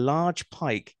by a large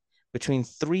pike between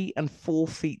 3 and 4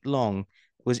 feet long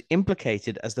was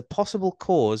implicated as the possible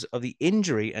cause of the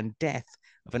injury and death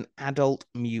of an adult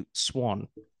mute swan.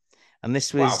 And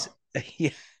this was,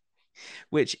 yeah,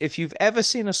 which, if you've ever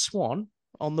seen a swan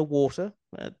on the water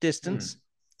at distance,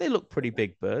 they look pretty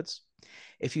big birds.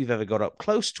 If you've ever got up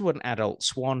close to an adult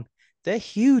swan, they're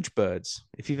huge birds.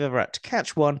 If you've ever had to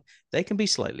catch one, they can be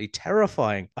slightly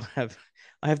terrifying. I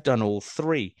have done all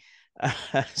three.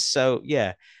 So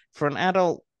yeah, for an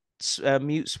adult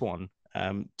mute swan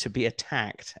to be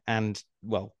attacked and,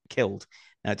 well, killed,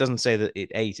 Now, it doesn't say that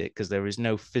it ate it because there is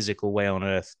no physical way on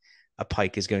earth a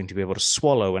pike is going to be able to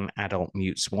swallow an adult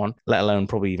mute swan, let alone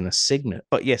probably even a cygnet.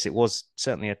 But yes, it was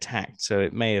certainly attacked. So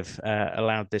it may have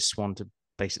allowed this swan to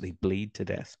basically bleed to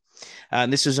death.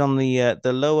 And this was on the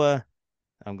lower,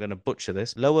 I'm going to butcher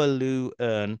this, Lower Lou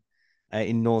Erne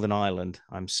in Northern Ireland.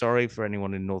 I'm sorry for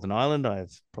anyone in Northern Ireland.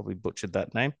 I've probably butchered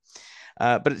that name.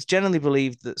 But it's generally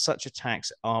believed that such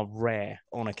attacks are rare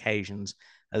on occasions,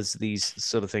 as these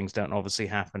sort of things don't obviously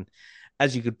happen,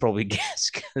 as you could probably guess,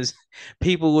 because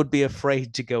people would be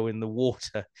afraid to go in the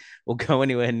water or go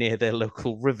anywhere near their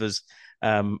local rivers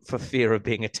for fear of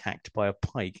being attacked by a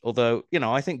pike. Although,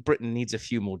 I think Britain needs a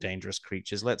few more dangerous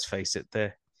creatures. Let's face it,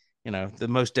 the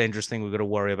most dangerous thing we've got to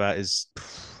worry about is,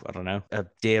 I don't know, a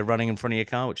deer running in front of your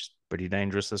car, which is pretty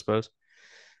dangerous, I suppose.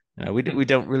 We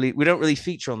don't really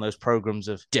feature on those programs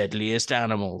of deadliest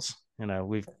animals.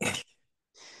 We've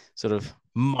sort of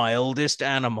mildest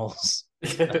animals.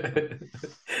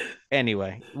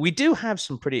 Anyway, we do have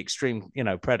some pretty extreme,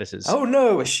 predators. Oh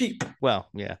no, a sheep. Well,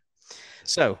 yeah.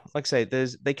 So, like I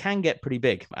say, they can get pretty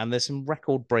big, and there's some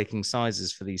record-breaking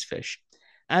sizes for these fish.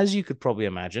 As you could probably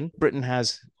imagine, Britain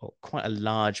has quite a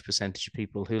large percentage of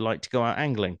people who like to go out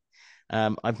angling.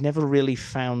 I've never really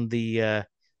found the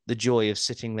joy of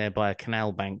sitting there by a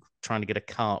canal bank trying to get a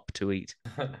carp to eat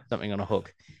something on a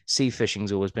hook. Sea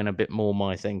fishing's always been a bit more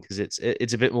my thing because it's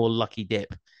a bit more lucky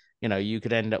dip. You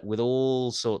could end up with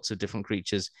all sorts of different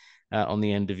creatures on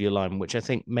the end of your line, which I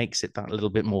think makes it that little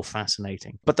bit more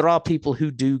fascinating. But there are people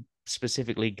who do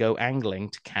specifically go angling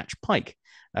to catch pike.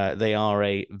 They are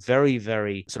a very,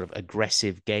 very sort of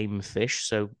aggressive game fish.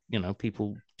 So,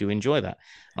 people do enjoy that.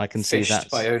 I can see that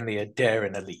by only a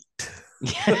daring elite.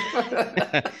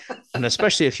 And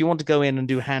especially if you want to go in and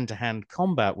do hand-to-hand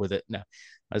combat with it. No,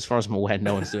 as far as I'm aware,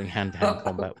 no one's doing hand-to-hand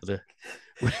combat with a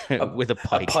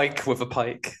pike. A pike with a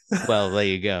pike. Well, there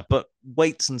you go. But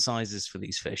weights and sizes for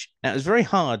these fish. Now, it's very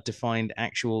hard to find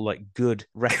actual good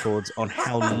records on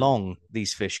how long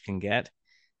these fish can get,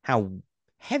 how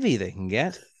heavy they can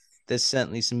get. There's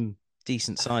certainly some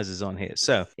decent sizes on here.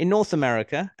 So in North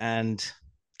America and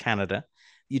Canada,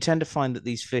 you tend to find that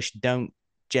these fish don't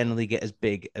generally get as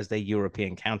big as their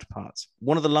European counterparts.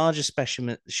 One of the largest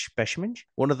specimens,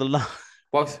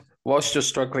 Whilst you're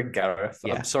struggling, Gareth,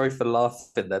 yeah. I'm sorry for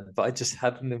laughing then, but I just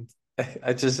had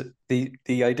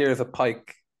the idea of a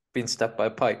pike being stabbed by a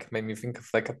pike made me think of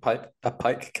a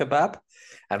pike kebab,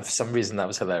 and for some reason that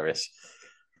was hilarious.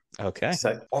 Okay,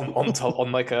 so on top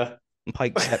on a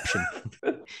pikeception.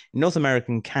 North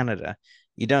America and Canada,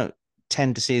 you don't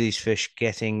tend to see these fish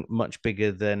getting much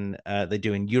bigger than they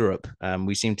do in Europe.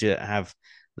 We seem to have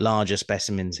larger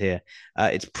specimens here.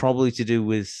 It's probably to do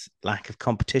with lack of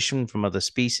competition from other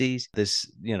species.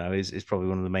 This, is probably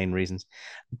one of the main reasons.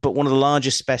 But one of the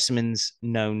largest specimens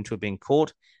known to have been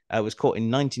caught was caught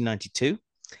in 1992.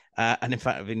 And in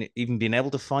fact, I've even been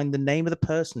able to find the name of the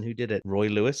person who did it. Roy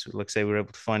Lewis, like I say, we were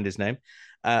able to find his name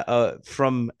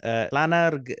from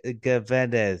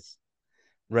Llanargyfedydd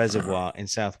Reservoir in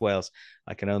South Wales.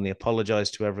 I can only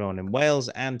apologize to everyone in Wales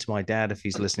and to my dad if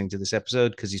he's listening to this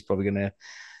episode, because he's probably going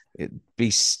to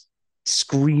be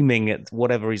screaming at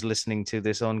whatever he's listening to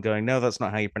this on, going, no, that's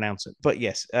not how you pronounce it. But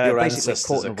yes, your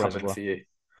ancestors are coming for you.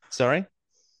 Sorry?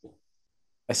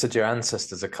 I said your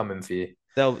ancestors are coming for you.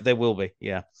 They will be,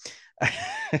 yeah.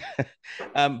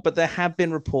 But there have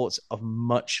been reports of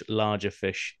much larger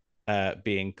fish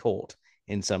being caught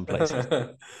in some places.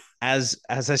 As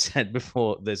I said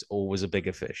before, there's always a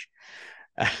bigger fish.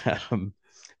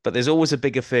 But there's always a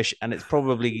bigger fish, and it's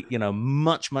probably,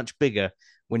 much, much bigger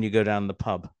when you go down the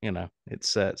pub.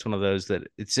 It's one of those that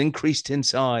it's increased in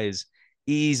size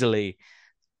easily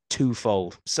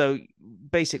twofold. So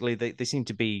basically they seem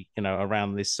to be,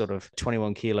 around this sort of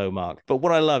 21 kilo mark. But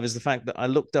what I love is the fact that I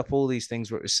looked up all these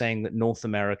things where it was saying that North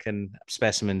American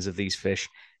specimens of these fish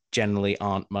generally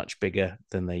aren't much bigger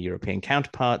than their European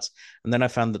counterparts. And then I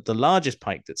found that the largest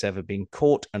pike that's ever been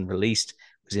caught and released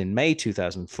was in May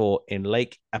 2004 in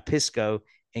Lake Apisco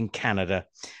in Canada.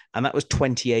 And that was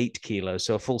 28 kilos,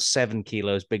 so a full 7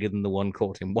 kilos bigger than the one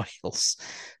caught in Wales.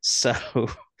 So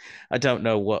I don't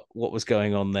know what was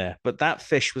going on there. But that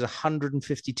fish was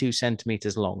 152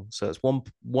 centimeters long. So it's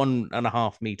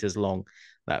 1.5 meters long,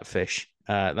 that fish.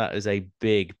 That is a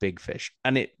big, big fish.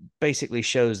 And it basically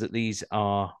shows that these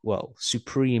are,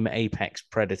 supreme apex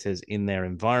predators in their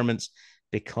environments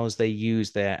because they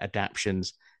use their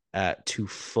adaptations to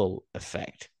full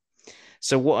effect.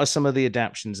 So what are some of the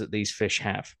adaptations that these fish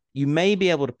have? You may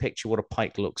be able to picture what a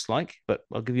pike looks like, but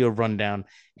I'll give you a rundown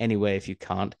anyway if you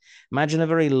can't. Imagine a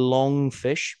very long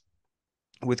fish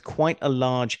with quite a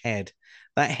large head.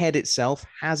 That head itself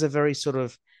has a very sort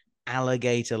of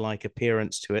alligator-like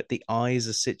appearance to it. The eyes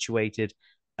are situated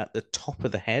at the top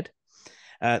of the head.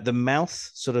 The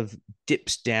mouth sort of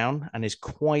dips down and is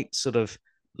quite sort of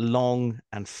long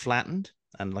and flattened,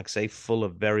 and like I say, full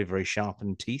of very, very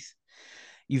sharpened teeth.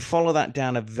 You follow that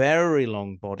down a very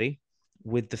long body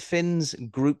with the fins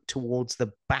grouped towards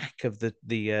the back of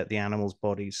the animal's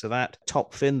body. So that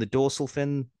top fin, the dorsal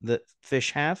fin that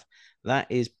fish have, that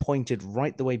is pointed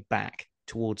right the way back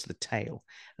towards the tail.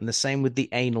 And the same with the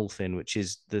anal fin, which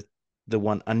is the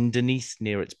one underneath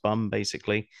near its bum,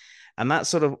 basically. And that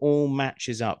sort of all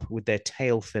matches up with their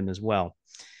tail fin as well.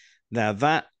 Now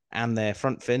that and their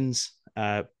front fins,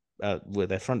 with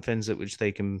their front fins at which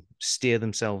they can steer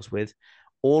themselves with,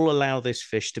 all allow this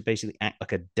fish to basically act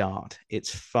like a dart. It's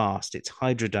fast, it's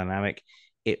hydrodynamic,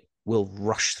 it will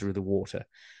rush through the water.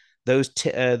 Those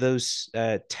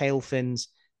tail fins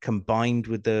combined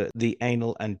with the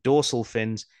anal and dorsal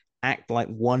fins act like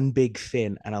one big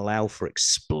fin and allow for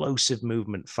explosive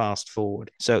movement fast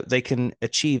forward. So they can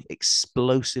achieve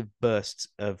explosive bursts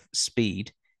of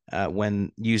speed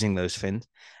when using those fins,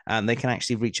 and they can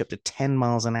actually reach up to 10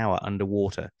 miles an hour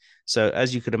underwater. So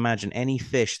as you could imagine, any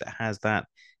fish that has that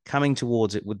coming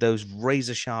towards it with those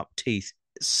razor sharp teeth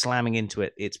slamming into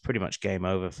it, it's pretty much game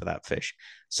over for that fish.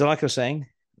 So like I was saying,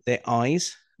 their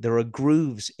eyes, there are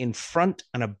grooves in front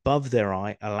and above their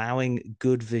eye, allowing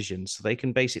good vision. So they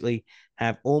can basically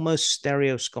have almost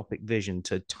stereoscopic vision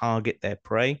to target their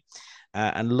prey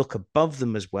and look above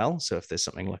them as well. So if there's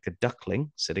something like a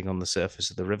duckling sitting on the surface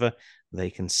of the river, they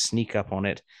can sneak up on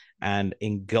it and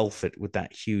engulf it with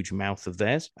that huge mouth of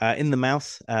theirs. In the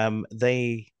mouth,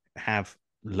 they have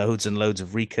loads and loads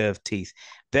of recurved teeth,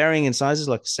 varying in sizes,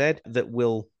 like I said, that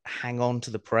will hang on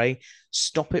to the prey,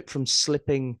 stop it from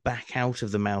slipping back out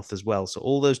of the mouth as well. So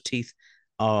all those teeth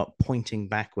are pointing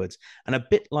backwards, and a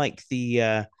bit like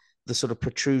the sort of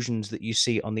protrusions that you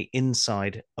see on the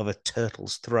inside of a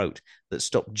turtle's throat that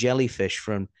stop jellyfish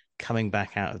from coming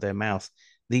back out of their mouth.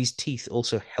 These teeth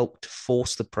also help to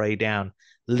force the prey down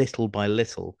little by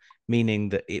little, meaning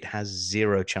that it has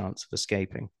zero chance of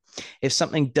escaping. If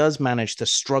something does manage to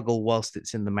struggle whilst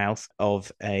it's in the mouth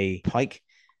of a pike,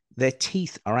 their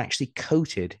teeth are actually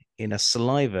coated in a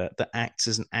saliva that acts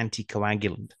as an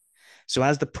anticoagulant. So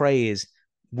as the prey is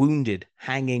wounded,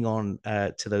 hanging on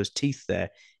to those teeth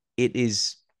there, it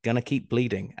is going to keep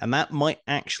bleeding. And that might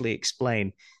actually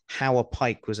explain how a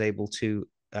pike was able to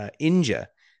injure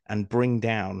and bring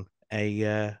down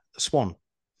a swan.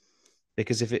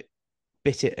 Because if it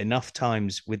bit it enough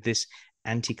times with this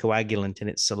anticoagulant in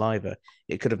its saliva,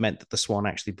 it could have meant that the swan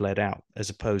actually bled out, as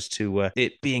opposed to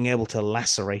it being able to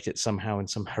lacerate it somehow in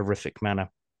some horrific manner.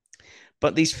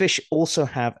 But these fish also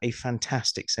have a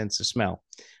fantastic sense of smell.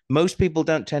 Most people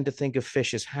don't tend to think of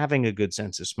fish as having a good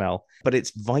sense of smell, but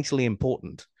it's vitally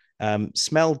important.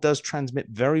 Smell does transmit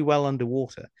very well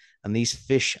underwater, and these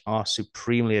fish are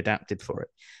supremely adapted for it.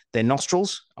 Their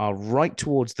nostrils are right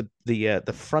towards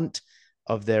the front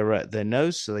of their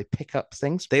nose, so they pick up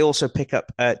things. They also pick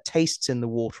up tastes in the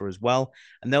water as well,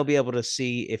 and they'll be able to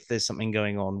see if there's something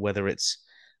going on, whether it's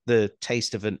the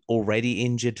taste of an already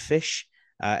injured fish,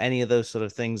 any of those sort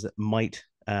of things that might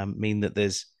mean that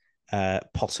there's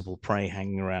possible prey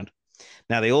hanging around.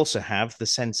 Now, they also have the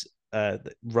sense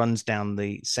that runs down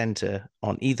the center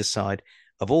on either side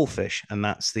of all fish, and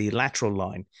that's the lateral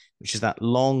line, which is that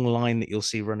long line that you'll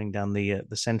see running down the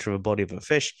center of a body of a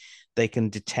fish. They can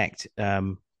detect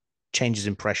changes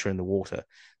in pressure in the water.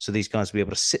 So these guys will be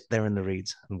able to sit there in the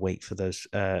reeds and wait for those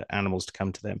animals to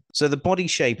come to them. So the body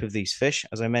shape of these fish,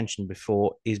 as I mentioned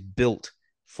before, is built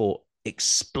for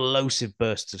explosive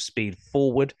bursts of speed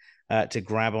forward to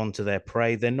grab onto their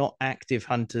prey. They're not active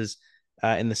hunters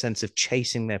in the sense of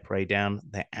chasing their prey down.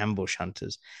 They're ambush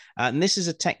hunters. And this is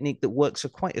a technique that works for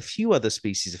quite a few other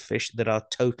species of fish that are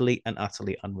totally and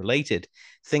utterly unrelated.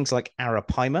 Things like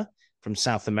arapaima from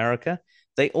South America.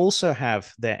 They also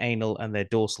have their anal and their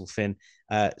dorsal fin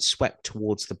swept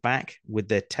towards the back with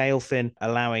their tail fin,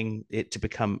 allowing it to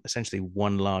become essentially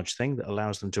one large thing that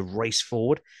allows them to race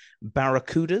forward.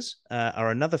 Barracudas are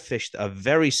another fish that are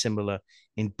very similar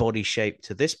in body shape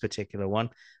to this particular one,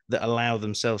 that allow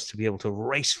themselves to be able to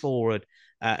race forward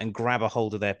and grab a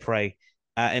hold of their prey.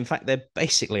 In fact, they're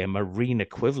basically a marine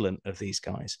equivalent of these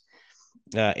guys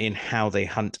in how they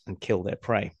hunt and kill their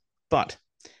prey. But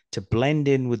to blend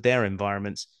in with their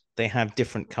environments, they have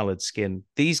different colored skin.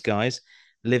 These guys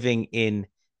living in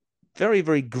very,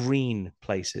 very green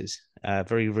places,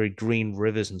 very, very green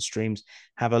rivers and streams,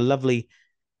 have a lovely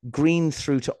green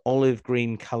through to olive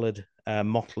green colored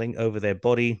mottling over their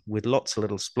body with lots of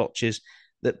little splotches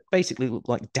that basically look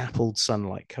like dappled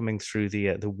sunlight coming through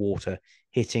the water,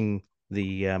 hitting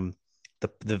the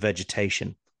the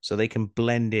vegetation, so they can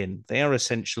blend in. They are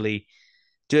essentially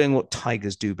doing what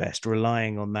tigers do best,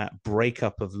 relying on that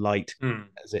breakup of light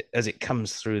as it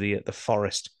comes through the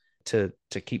forest to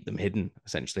keep them hidden,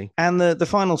 essentially. And the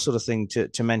final sort of thing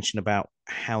to mention about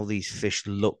how these fish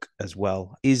look as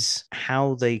well is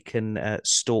how they can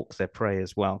stalk their prey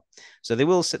as well. So they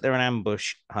will sit there and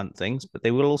ambush hunt things, but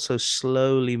they will also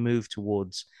slowly move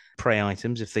towards prey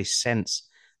items if they sense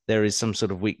there is some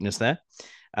sort of weakness there.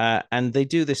 And they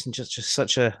do this in just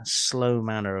such a slow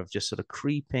manner of just sort of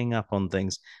creeping up on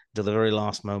things to the very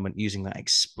last moment, using that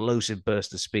explosive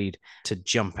burst of speed to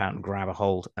jump out and grab a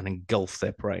hold and engulf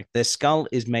their prey. Their skull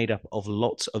is made up of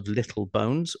lots of little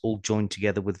bones, all joined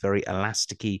together with very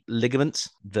elasticy ligaments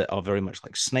that are very much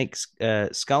like snakes'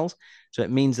 skulls. So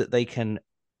it means that they can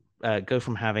go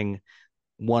from having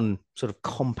one sort of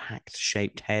compact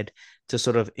shaped head to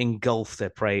sort of engulf their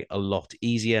prey a lot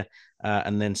easier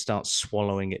and then start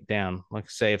swallowing it down. Like I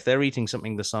say, if they're eating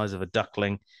something the size of a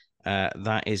duckling,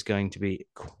 that is going to be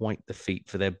quite the feat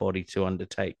for their body to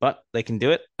undertake. But they can do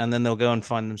it, and then they'll go and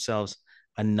find themselves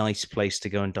a nice place to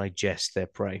go and digest their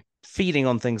prey. Feeding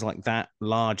on things like that,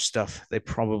 large stuff, they're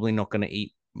probably not going to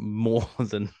eat more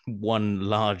than one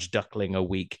large duckling a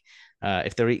week.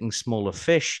 If they're eating smaller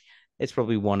fish, it's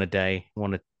probably one a day,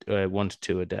 one to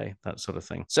two a day, that sort of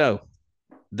thing. So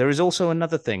there is also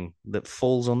another thing that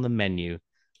falls on the menu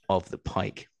of the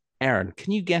pike. Aaron,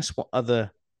 can you guess what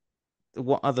other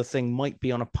thing might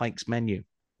be on a pike's menu?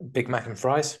 Big Mac and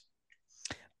fries.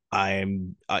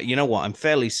 You know what? I'm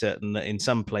fairly certain that in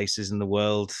some places in the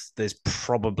world, there's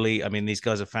probably, I mean, these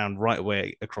guys are found right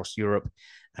away across Europe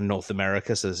and North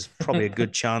America. So there's probably a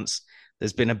good chance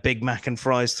there's been a Big Mac and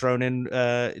fries thrown in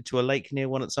to a lake near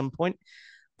one at some point.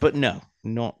 But no,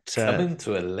 not coming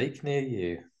to a lake near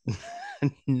you.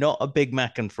 Not a Big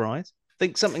Mac and fries.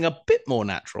 Think something a bit more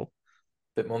natural.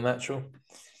 Bit more natural.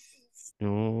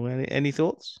 Oh, any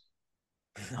thoughts?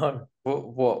 No.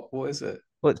 What is it?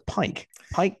 Well, it's pike.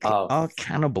 Pike are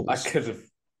cannibals. I could have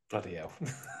bloody hell.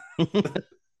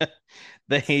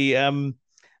 They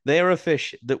are a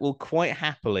fish that will quite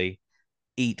happily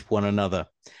eat one another,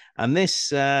 and this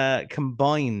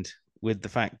combined with the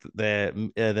fact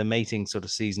that their mating sort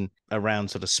of season around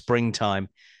sort of springtime,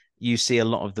 you see a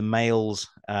lot of the males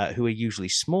who are usually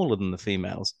smaller than the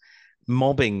females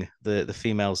mobbing the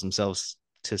females themselves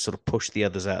to sort of push the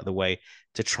others out of the way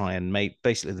to try and mate.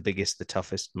 Basically, the biggest, the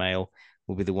toughest male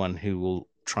will be the one who will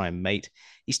try and mate.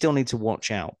 You still need to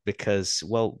watch out because,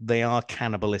 well, they are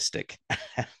cannibalistic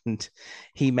and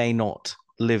he may not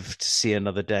live to see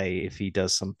another day if he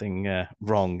does something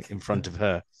wrong in front of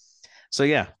her. So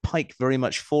yeah, pike very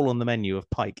much fall on the menu of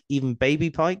pike. Even baby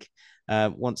pike,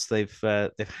 once they've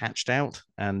hatched out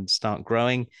and start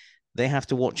growing, they have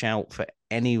to watch out for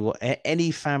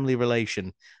any family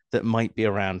relation that might be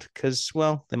around because,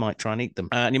 well, they might try and eat them.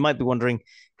 And you might be wondering,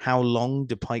 how long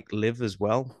do pike live as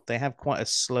well? They have quite a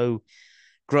slow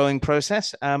growing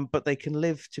process, but they can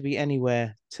live to be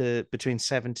anywhere to between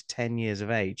 7 to 10 years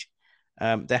of age.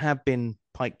 There have been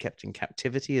pike kept in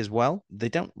captivity as well. They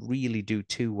don't really do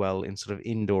too well in sort of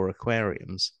indoor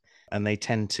aquariums, and they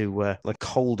tend to like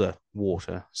colder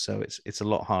water, so it's a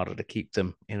lot harder to keep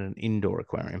them in an indoor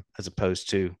aquarium as opposed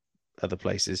to other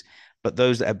places. But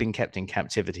those that have been kept in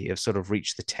captivity have sort of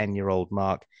reached the 10-year-old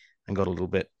mark and got a little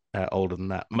bit older than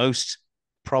that. Most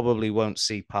probably won't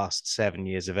see past 7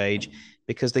 years of age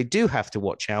because they do have to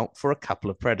watch out for a couple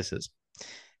of predators.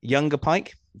 Younger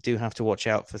pike do have to watch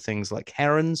out for things like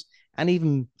herons and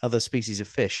even other species of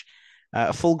fish.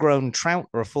 A full-grown trout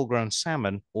or a full-grown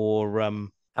salmon or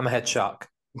hammerhead shark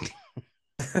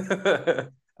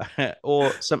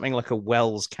or something like a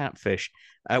Wells catfish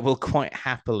will quite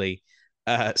happily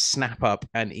snap up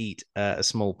and eat a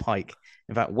small pike.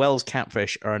 In fact, Wells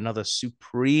catfish are another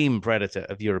supreme predator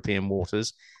of European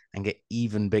waters and get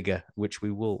even bigger, which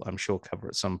we will, I'm sure, cover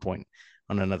at some point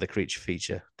on another creature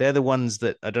feature. They're the ones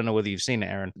that, I don't know whether you've seen it,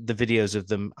 Aaron, the videos of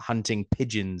them hunting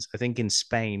pigeons, I think in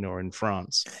Spain or in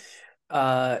France.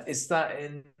 Is that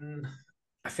in,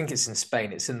 I think it's in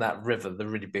Spain. It's in that river, the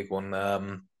really big one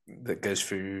that goes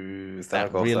through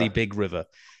That really big river.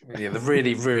 Yeah, the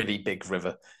really, really big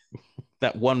river.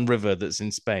 That one river that's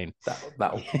in Spain.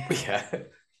 That yeah.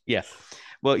 Yeah.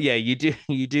 Well, yeah, you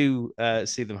do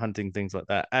see them hunting things like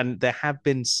that. And there have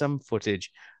been some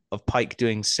footage of pike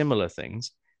doing similar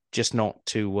things, just not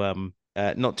to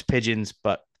pigeons,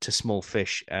 but to small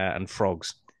fish and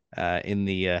frogs in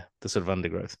the sort of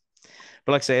undergrowth.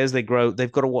 But like I say, as they grow,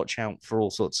 they've got to watch out for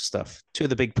all sorts of stuff. Three of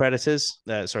the big predators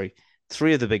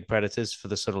for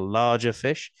the sort of larger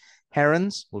fish.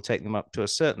 Herons will take them up to a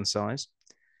certain size.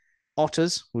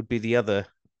 Otters would be the other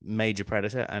major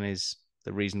predator and is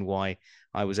the reason why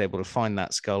I was able to find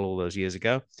that skull all those years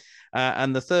ago.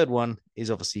 And the third one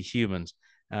is obviously humans,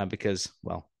 because,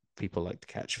 well, people like to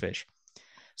catch fish.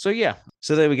 So yeah,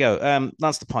 so there we go.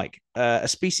 That's the pike, a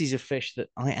species of fish that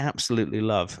I absolutely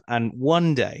love. And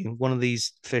one day, one of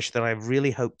these fish that I really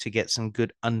hope to get some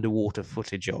good underwater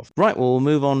footage of. Right, well, we'll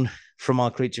move on from our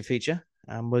creature feature,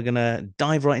 and we're going to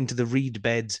dive right into the reed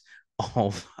beds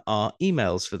of our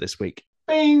emails for this week.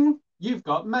 Bing! You've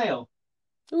got mail.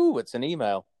 Ooh, it's an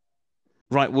email.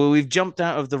 Right, well, we've jumped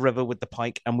out of the river with the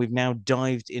pike, and we've now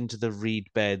dived into the reed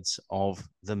beds of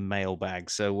the mailbag.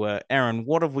 So, Aaron,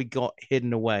 what have we got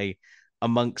hidden away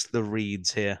amongst the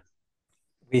reeds here?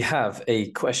 We have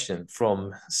a question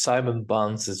from Simon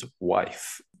Barnes's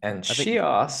wife, and she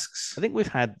asks... I think we've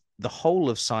had the whole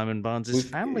of Simon Barnes's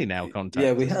family now contact.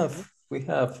 Yeah, we have. We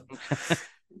have.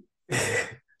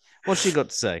 What's she got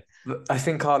to say? I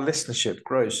think our listenership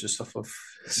grows just off of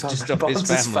Simon his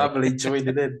Barnes's family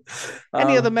joining in.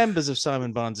 Any other members of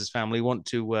Simon Barnes's family want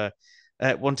to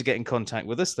get in contact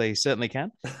with us? They certainly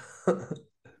can.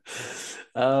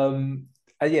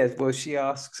 Yeah, well, she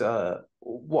asks,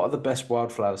 what are the best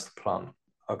wildflowers to plant?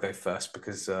 I'll go first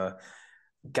because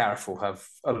Gareth will have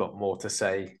a lot more to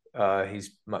say.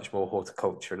 He's much more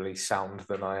horticulturally sound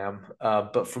than I am.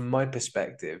 But from my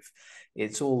perspective,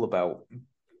 it's all about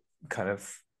kind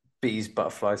of bees,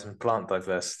 butterflies, and plant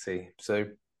diversity. So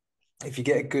if you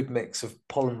get a good mix of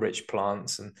pollen-rich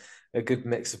plants and a good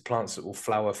mix of plants that will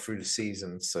flower through the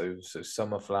season, so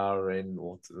summer flowering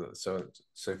or so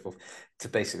forth, to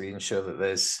basically ensure that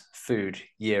there's food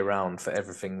year-round for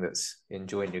everything that's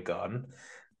enjoying your garden.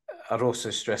 I'd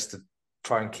also stress to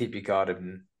try and keep your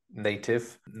garden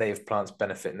native. Native plants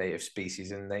benefit native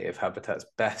species and native habitats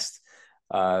best.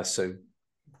 So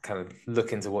kind of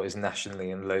look into what is nationally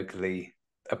and locally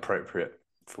appropriate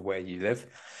for where you live.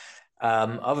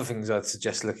 Other things I'd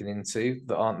suggest looking into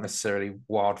that aren't necessarily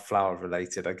wildflower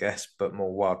related, I guess, but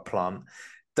more wild plant.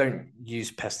 Don't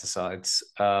use pesticides.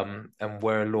 And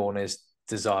where a lawn is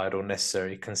desired or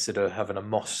necessary, consider having a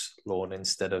moss lawn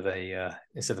instead of a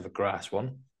grass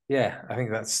one. Yeah, I think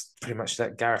that's pretty much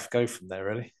that. Gareth, go from there,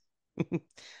 really.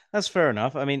 That's fair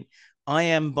enough. I mean, I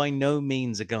am by no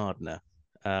means a gardener.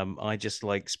 I just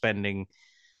like spending.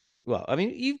 Well, I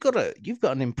mean, you've got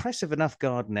an impressive enough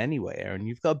garden anyway, Aaron.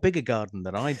 You've got a bigger garden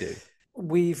than I do.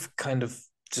 We've kind of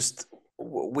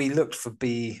we looked for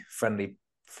bee-friendly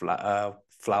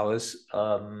flowers,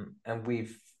 and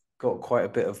we've got quite a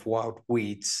bit of wild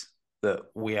weeds that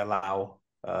we allow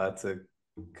to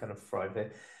kind of thrive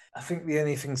here. I think the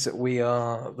only things that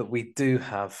we do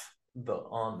have that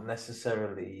aren't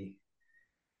necessarily,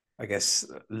 I guess,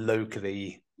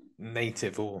 locally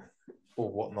native or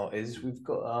whatnot is we've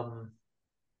got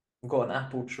an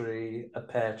apple tree, a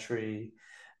pear tree,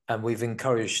 and we've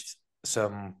encouraged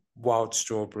some wild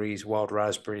strawberries, wild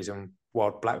raspberries, and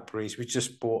wild blackberries. We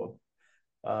just bought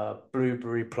a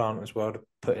blueberry plant as well to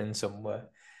put in somewhere.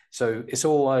 So it's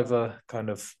all either kind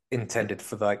of intended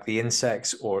for like the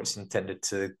insects or it's intended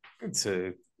to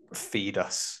feed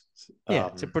us. Yeah,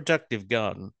 it's a productive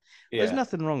garden. Yeah. There's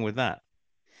nothing wrong with that.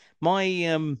 My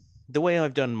the way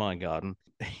I've done my garden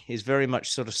is very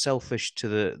much sort of selfish to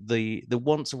the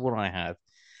wants of what I have,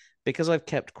 because I've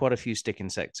kept quite a few stick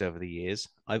insects over the years.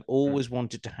 I've always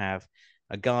wanted to have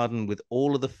a garden with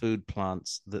all of the food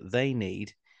plants that they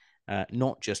need,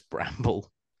 not just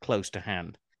bramble, close to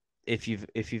hand. If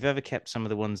you've ever kept some of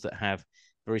the ones that have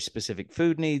very specific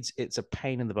food needs, it's a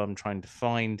pain in the bum trying to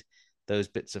find those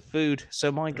bits of food.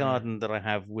 So my garden that I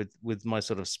have with my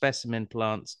sort of specimen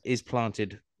plants is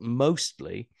planted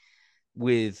mostly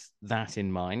with that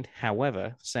in mind.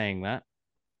 However, saying that,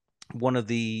 one of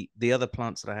the other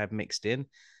plants that I have mixed in,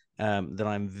 that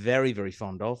I'm very, very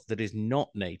fond of, that is not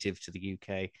native to the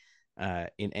UK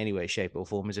in any way, shape, or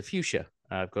form, is a fuchsia.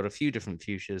 I've got a few different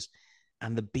fuchsias,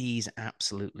 and the bees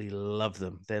absolutely love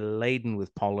them. They're laden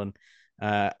with pollen,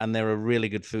 and they're a really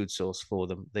good food source for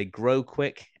them. They grow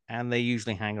quick, and they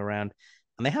usually hang around,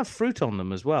 and they have fruit on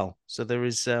them as well. So there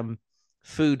is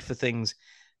food for things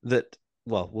that,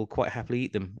 well, we'll quite happily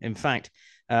eat them. In fact,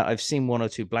 I've seen one or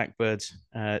two blackbirds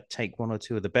take one or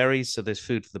two of the berries, so there's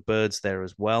food for the birds there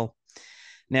as well.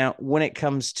 Now, when it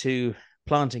comes to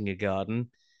planting a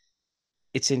garden,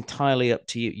 it's entirely up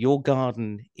to you. Your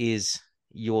garden is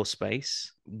your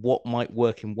space. What might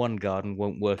work in one garden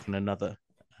won't work in another.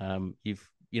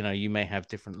 You may have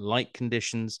different light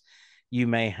conditions. You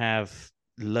may have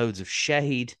loads of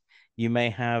shade. You may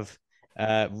have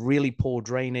really poor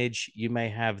drainage. You may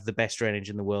have the best drainage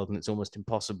in the world, and it's almost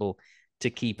impossible to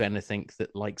keep anything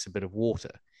that likes a bit of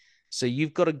water. So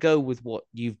you've got to go with what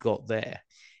you've got there.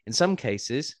 In some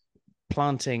cases,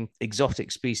 planting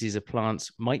exotic species of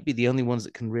plants might be the only ones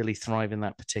that can really thrive in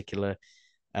that particular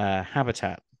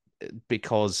habitat,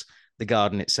 because the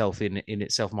garden itself in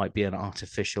itself might be an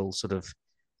artificial sort of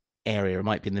area. It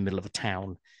might be in the middle of a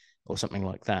town or something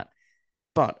like that.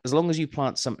 But as long as you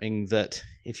plant something that,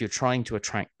 if you're trying to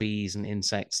attract bees and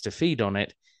insects to feed on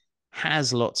it,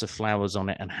 has lots of flowers on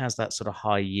it and has that sort of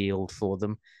high yield for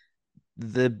them,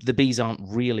 the bees aren't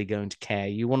really going to care.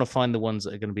 You want to find the ones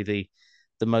that are going to be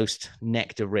the most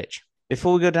nectar rich.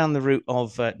 Before we go down the route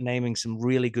of naming some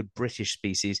really good British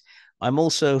species, I'm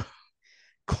also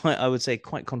I would say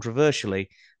quite controversially,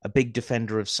 a big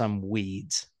defender of some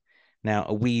weeds. Now,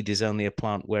 a weed is only a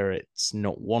plant where it's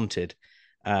not wanted.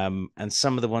 And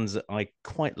some of the ones that I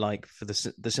quite like, for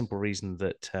the simple reason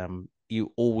that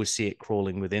you always see it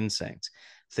crawling with insects.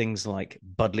 Things like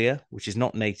buddleia, which is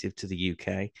not native to the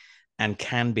UK and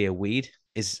can be a weed,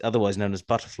 is otherwise known as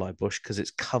butterfly bush because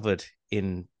it's covered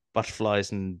in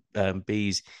butterflies and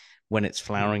bees when it's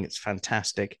flowering. It's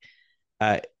fantastic.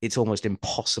 It's almost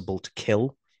impossible to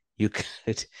kill. You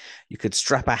could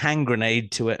strap a hand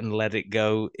grenade to it and let it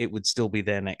go. It would still be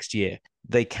there next year.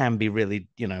 They can be really,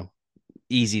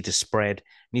 easy to spread.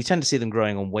 And you tend to see them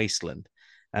growing on wasteland.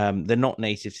 They're not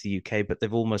native to the UK, but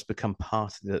they've almost become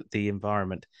part of the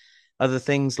environment. Other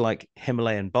things like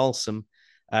Himalayan balsam,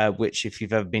 which if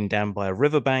you've ever been down by a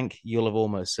riverbank, you'll have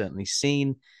almost certainly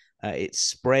seen. It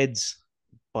spreads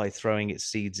by throwing its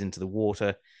seeds into the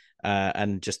water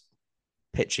and just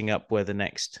pitching up where the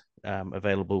next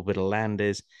available bit of land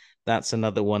is. That's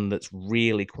another one that's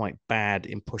really quite bad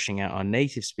in pushing out our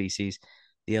native species.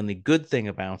 The only good thing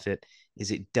about it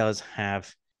is it does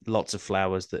have lots of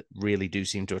flowers that really do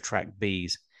seem to attract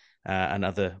bees and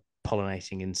other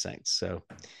pollinating insects. So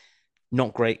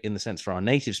not great in the sense for our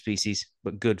native species,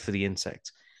 but good for the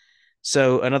insects.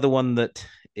 So another one that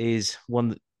is one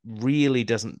that really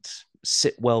doesn't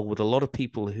sit well with a lot of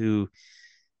people who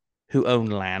own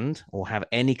land or have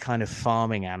any kind of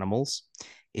farming animals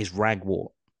is ragwort.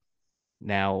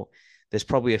 Now, there's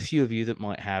probably a few of you that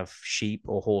might have sheep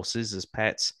or horses as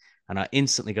pets and are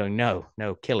instantly going, no,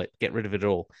 kill it, get rid of it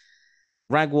all.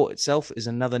 Ragwort itself is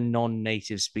another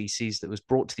non-native species that was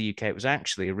brought to the UK. It was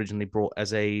actually originally brought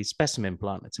as a specimen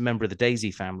plant. It's a member of the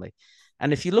daisy family.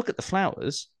 And if you look at the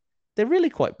flowers, they're really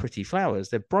quite pretty flowers.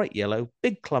 They're bright yellow,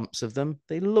 big clumps of them.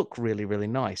 They look really, really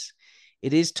nice.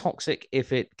 It is toxic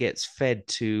if it gets fed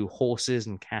to horses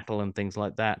and cattle and things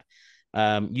like that.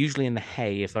 Usually in the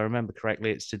hay, if I remember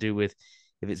correctly, it's to do with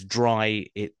if it's dry,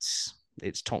 its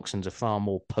toxins are far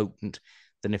more potent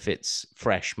than if it's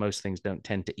fresh. Most things don't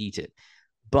tend to eat it.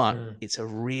 But it's a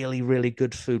really, really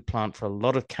good food plant for a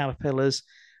lot of caterpillars.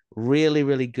 Really,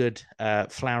 really good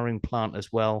flowering plant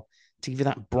as well to give you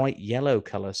that bright yellow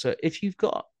color. So if you've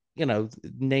got,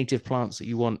 native plants that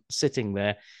you want sitting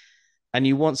there and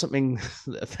you want something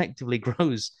that effectively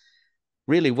grows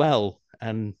really well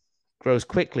and grows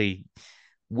quickly,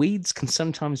 weeds can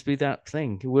sometimes be that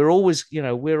thing. We're always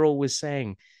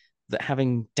saying that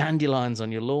having dandelions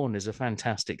on your lawn is a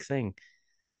fantastic thing.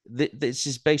 This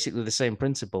is basically the same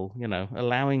principle,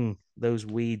 allowing those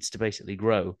weeds to basically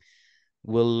grow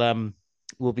will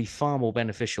be far more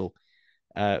beneficial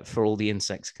for all the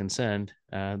insects concerned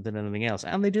than anything else.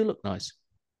 And they do look nice.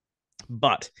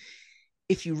 But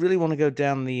if you really want to go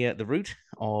down the route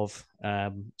of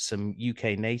some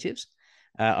UK natives,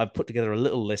 I've put together a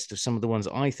little list of some of the ones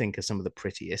I think are some of the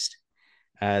prettiest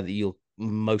that you'll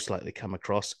most likely come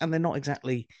across. And they're not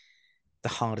exactly the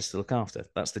hardest to look after.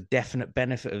 That's the definite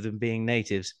benefit of them being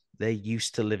natives. They're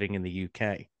used to living in the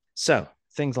UK. So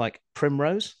things like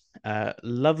primrose,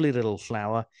 lovely little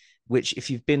flower, which if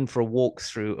you've been for a walk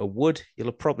through a wood, you'll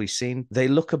have probably seen. They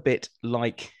look a bit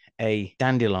like a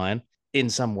dandelion in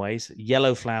some ways.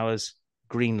 Yellow flowers,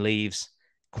 green leaves,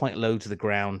 quite low to the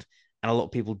ground. And a lot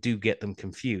of people do get them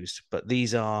confused. But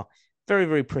these are very,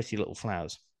 very pretty little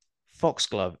flowers.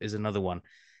 Foxglove is another one.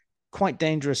 Quite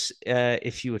dangerous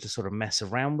if you were to sort of mess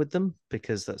around with them,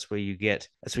 because that's where you get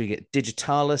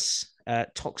digitalis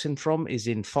toxin from, is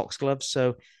in foxgloves.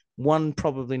 So one,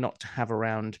 probably not to have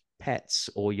around pets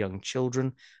or young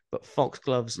children, but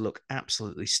foxgloves look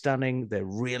absolutely stunning. They're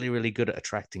really, really good at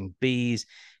attracting bees.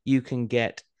 You can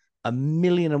get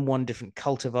 1,000,001 different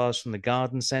cultivars from the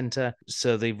garden center.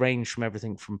 So they range from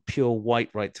everything from pure white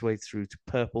right the way through to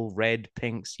purple, red,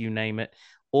 pinks, you name it.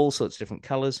 All sorts of different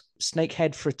colors.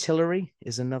 Snakehead fritillary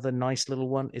is another nice little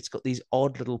one. It's got these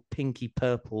odd little pinky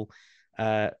purple,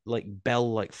 like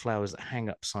bell-like flowers that hang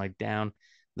upside down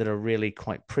that are really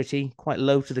quite pretty, quite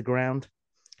low to the ground.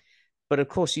 But of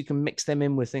course, you can mix them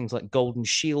in with things like golden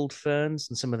shield ferns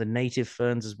and some of the native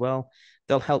ferns as well.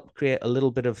 They'll help create a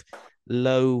little bit of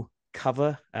low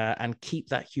cover and keep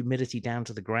that humidity down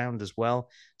to the ground as well,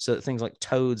 so that things like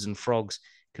toads and frogs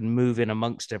can move in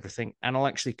amongst everything, and it'll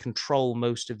actually control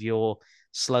most of your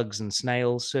slugs and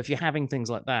snails. So if you're having things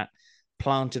like that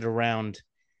planted around,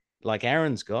 like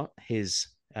Aaron's got his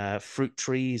fruit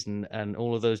trees and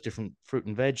all of those different fruit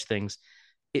and veg things,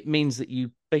 it means that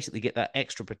you basically get that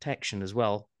extra protection as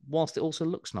well, whilst it also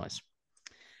looks nice.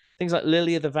 Things like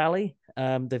lily of the valley,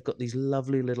 they've got these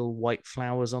lovely little white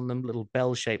flowers on them, little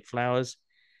bell-shaped flowers.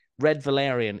 Red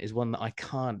valerian is one that I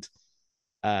can't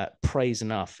praise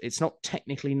enough. It's not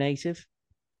technically native,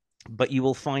 but you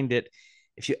will find it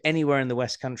if you're anywhere in the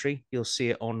West Country. You'll see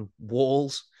it on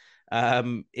walls.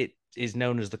 It is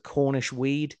known as the Cornish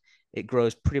weed. It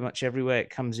grows pretty much everywhere. It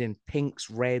comes in pinks,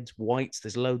 reds, whites.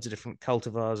 There's loads of different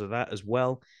cultivars of that as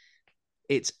well.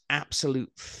 It's absolute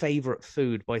favorite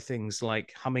food by things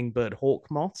like hummingbird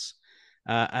hawk moths,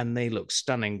 and they look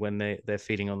stunning when they're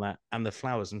feeding on that. And the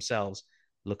flowers themselves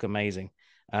look amazing.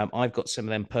 I've got some of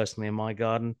them personally in my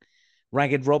garden.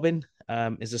 Ragged robin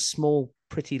is a small,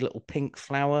 pretty little pink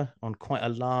flower on quite a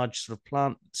large sort of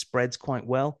plant. Spreads quite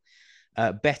well.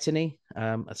 Betony,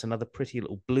 that's another pretty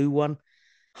little blue one.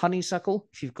 Honeysuckle,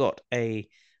 if you've got a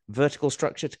vertical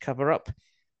structure to cover up,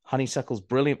 honeysuckle's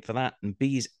brilliant for that, and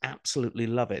bees absolutely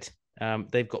love it.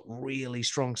 They've got really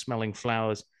strong smelling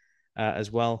flowers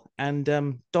as well. And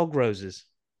dog roses,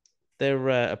 they're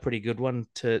a pretty good one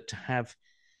to have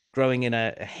growing in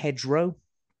a hedgerow.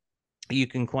 You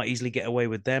can quite easily get away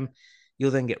with them.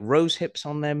 You'll then get rose hips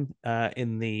on them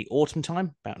in the autumn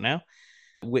time, about now,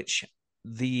 which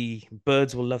the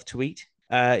birds will love to eat.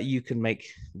 You can make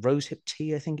rosehip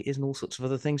tea, I think it is, and all sorts of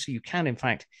other things. So you can, in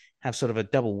fact, have sort of a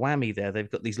double whammy there.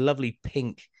 They've got these lovely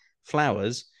pink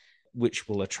flowers, which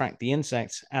will attract the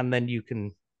insects, and then you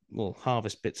can, well,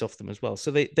 harvest bits off them as well. So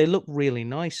they look really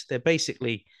nice. They're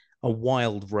basically a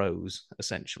wild rose,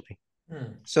 essentially.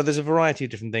 So there's a variety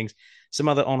of different things. Some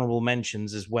other honorable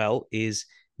mentions as well is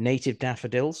native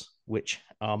daffodils, which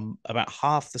are about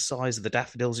half the size of the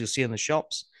daffodils you'll see in the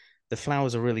shops. The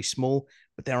flowers are really small,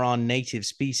 but there are native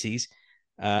species,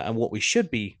 and what we should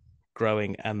be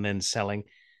growing and then selling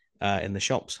in the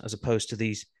shops, as opposed to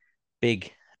these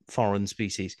big foreign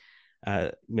species,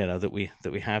 that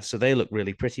we have. So they look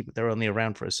really pretty, but they're only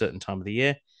around for a certain time of the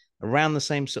year. Around the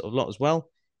same sort of lot as well,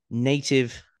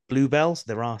 native bluebells.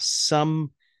 There are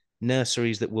some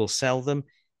nurseries that will sell them.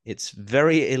 It's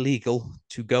very illegal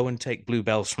to go and take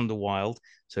bluebells from the wild,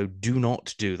 so do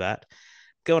not do that.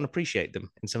 Go and appreciate them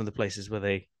in some of the places where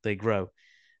they grow.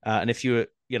 And if you're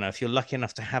lucky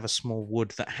enough to have a small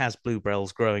wood that has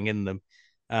bluebells growing in them,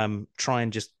 try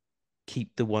and just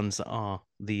keep the ones that are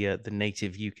the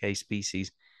native UK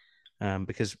species,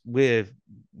 because we're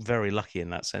very lucky in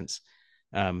that sense,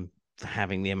 for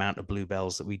having the amount of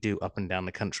bluebells that we do up and down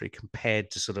the country compared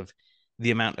to sort of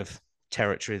the amount of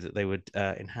territory that they would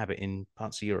inhabit in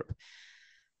parts of Europe.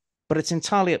 But it's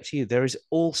entirely up to you. There is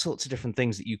all sorts of different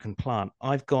things that you can plant.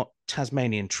 I've got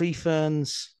Tasmanian tree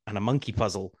ferns and a monkey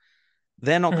puzzle.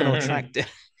 They're not going to attract.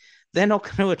 They're not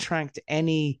going to attract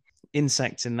any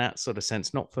insects in that sort of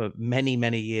sense. Not for many,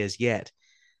 many years yet.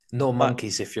 Nor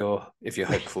monkeys, if you're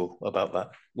hopeful about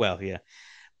that. Well, yeah.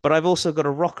 But I've also got a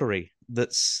rockery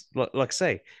that's, like I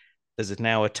say, there's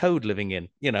now a toad living in.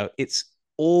 It's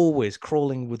always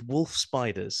crawling with wolf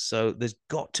spiders. So there's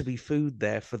got to be food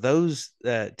there for those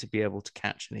to be able to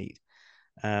catch and eat.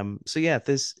 So yeah,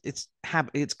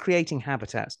 it's creating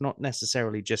habitats, not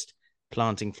necessarily just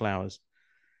planting flowers.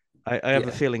 I have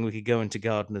a feeling we could go into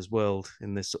Gardener's World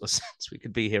in this sort of sense. We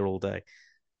could be here all day.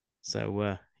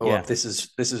 So yeah, this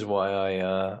is why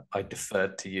I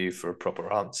deferred to you for a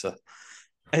proper answer.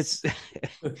 It's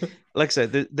like I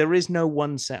said, there is no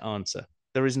one set answer.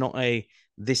 There is not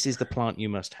this is the plant you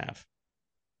must have.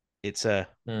 It's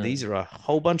these are a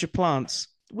whole bunch of plants.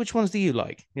 Which ones do you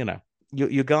like?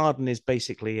 Your garden is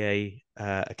basically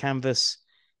a canvas,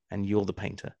 and you're the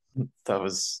painter. That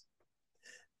was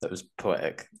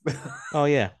poetic. Oh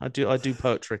yeah, I do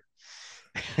poetry.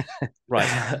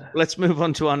 Right. Let's move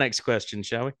on to our next question,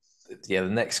 shall we? Yeah, the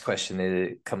next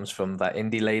question comes from that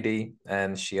indie lady,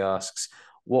 and she asks,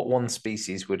 what one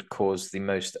species would cause the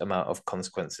most amount of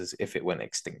consequences if it went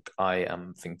extinct? I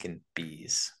am thinking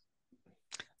bees.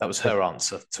 That was her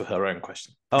answer to her own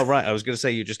question. Oh, right. I was going to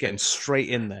say you're just getting straight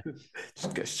in there.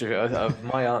 Just go straight.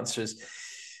 My answer is,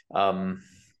 I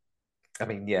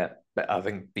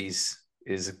think bees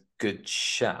is a good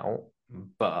shout,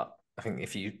 but I think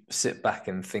if you sit back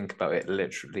and think about it,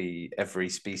 literally every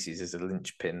species is a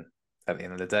linchpin at the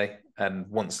end of the day, and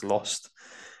once lost,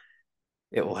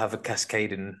 it will have a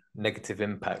cascading negative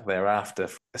impact thereafter.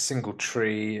 a single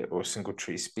tree or a single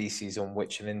tree species on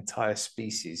which an entire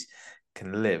species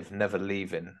can live, never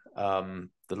leaving, the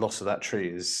loss of that tree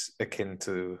is akin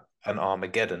to an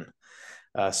Armageddon.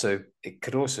 So it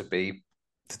could also be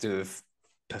to do with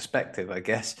perspective, I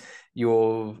guess.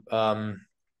 Your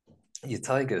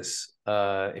tigers.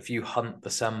 If you hunt the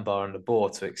sandbar and the boar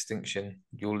to extinction,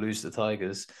 you'll lose the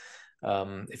tigers.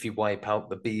 If you wipe out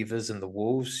the beavers and the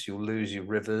wolves, you'll lose your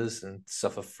rivers and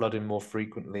suffer flooding more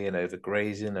frequently and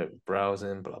overgrazing,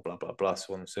 overbrowsing, blah blah blah blah,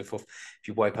 so on and so forth. If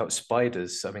you wipe out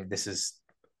spiders, I mean, this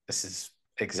is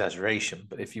exaggeration,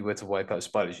 but if you were to wipe out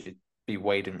spiders, you'd be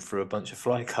wading through a bunch of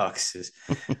fly carcasses.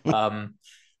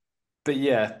 But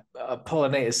yeah,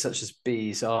 pollinators such as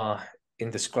bees are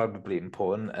indescribably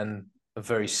important, and a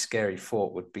very scary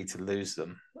thought would be to lose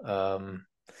them.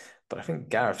 But I think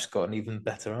Gareth's got an even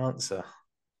better answer.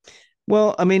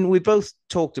 Well, I mean, we both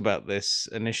talked about this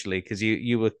initially because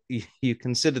you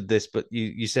considered this, but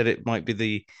you said it might be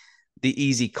the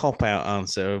easy cop out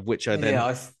answer, of which I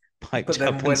then piped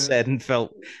up and said and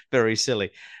felt very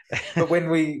silly. But when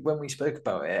we spoke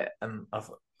about it, and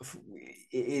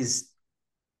it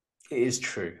is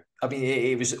true. I mean,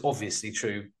 it was obviously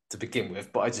true to begin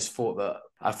with, but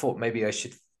I thought maybe I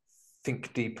should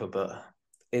think deeper, but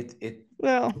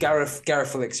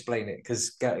Gareth will explain it,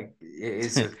 because it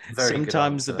is a very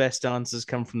sometimes good the best answers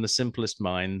come from the simplest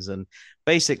minds, and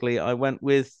basically I went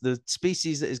with the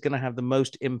species that is going to have the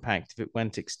most impact if it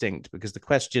went extinct, because the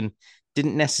question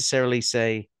didn't necessarily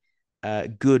say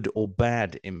good or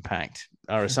bad impact.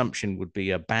 Our assumption would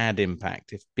be a bad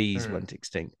impact if bees went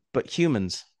extinct, but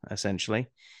humans, essentially.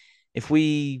 If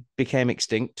we became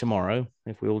extinct tomorrow,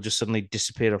 if we all just suddenly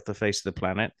disappeared off the face of the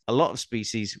planet, a lot of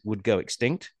species would go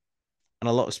extinct and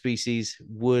a lot of species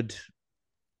would,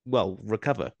 well,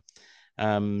 recover.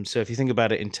 So if you think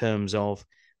about it in terms of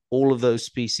all of those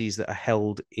species that are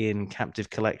held in captive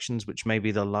collections, which may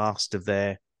be the last of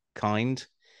their kind,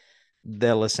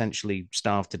 they'll essentially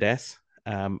starve to death,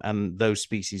 and those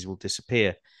species will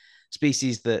disappear.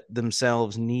 Species that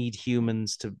themselves need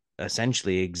humans to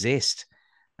essentially exist,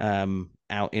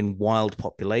 out in wild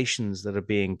populations that are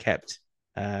being kept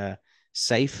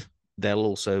safe, they'll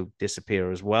also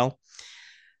disappear as well.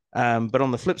 But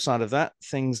on the flip side of that,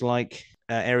 things like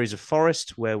areas of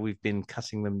forest where we've been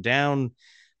cutting them down,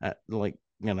 like,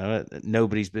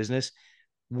 nobody's business,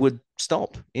 would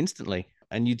stop instantly.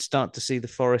 And you'd start to see the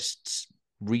forests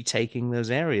retaking those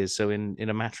areas. So in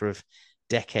a matter of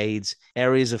decades,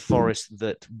 areas of forest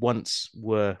that once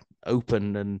were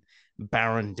open and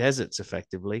barren deserts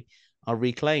effectively are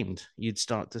reclaimed. You'd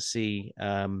start to see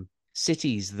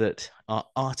cities that are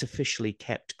artificially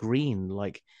kept green,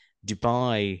 like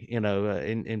Dubai,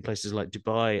 in places like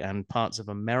Dubai and parts of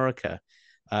America,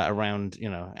 around,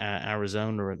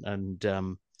 Arizona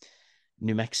and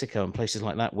New Mexico and places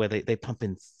like that, where they pump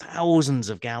in thousands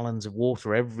of gallons of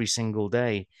water every single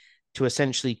day to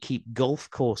essentially keep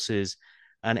golf courses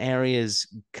and areas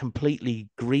completely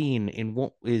green in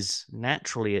what is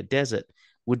naturally a desert,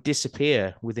 would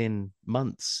disappear within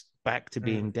months back to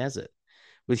being desert.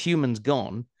 With humans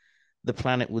gone, the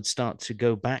planet would start to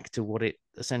go back to what it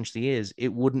essentially is.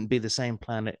 It wouldn't be the same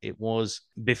planet it was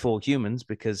before humans,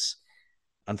 because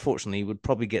unfortunately, it would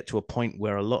probably get to a point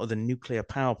where a lot of the nuclear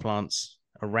power plants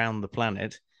around the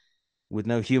planet, with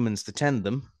no humans to tend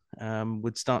them,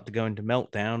 would start to go into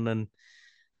meltdown, and,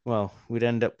 well, we'd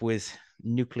end up with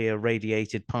nuclear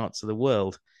radiated parts of the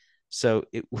world. So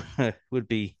it would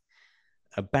be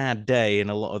a bad day in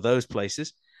a lot of those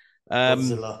places.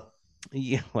 Godzilla.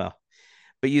 Yeah, well,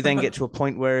 but you then get to a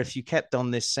point where if you kept on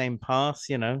this same path,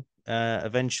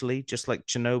 eventually, just like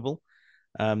Chernobyl,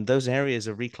 those areas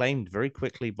are reclaimed very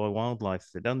quickly by wildlife.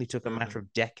 It only took a matter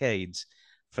of decades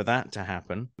for that to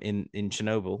happen in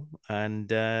Chernobyl, and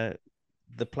the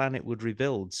planet would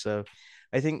rebuild. So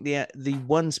I think the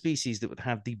one species that would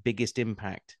have the biggest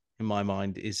impact in my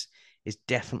mind is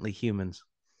definitely humans.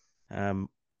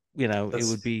 It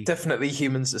would be definitely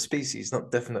humans, a species, not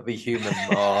definitely human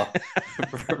are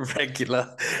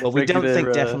regular. Well, we don't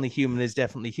think definitely human is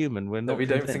definitely human. We're not. We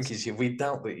convinced. don't think he's human. We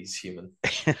doubt that he's human.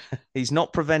 He's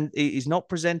not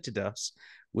presented us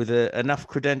with enough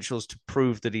credentials to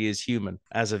prove that he is human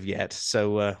as of yet.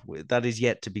 So that is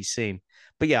yet to be seen.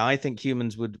 But yeah, I think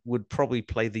humans would probably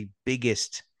play the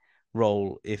biggest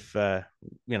role if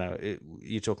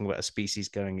you're talking about a species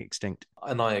going extinct.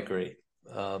 And I agree.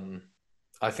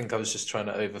 I think I was just trying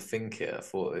to overthink it. I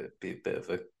thought it'd be a bit of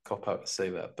a cop out to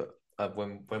say that, but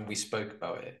when we spoke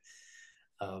about it,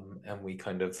 and we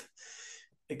kind of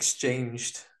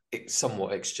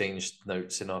somewhat exchanged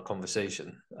notes in our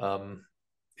conversation,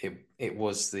 it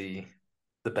was the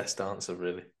best answer,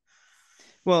 really.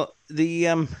 Well, the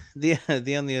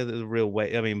only other real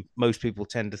way, I mean, most people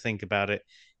tend to think about it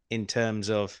in terms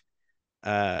of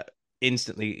uh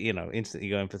instantly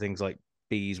going for things like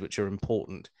bees, which are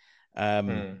important. Um,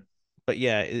 Hmm. but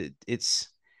yeah, it is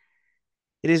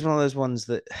one of those ones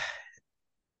that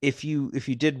if you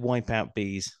did wipe out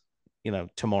bees,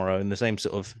 tomorrow in the same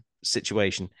sort of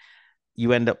situation,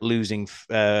 you end up losing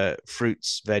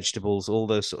fruits, vegetables, all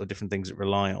those sort of different things that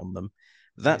rely on them.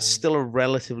 That's Hmm. still a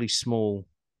relatively small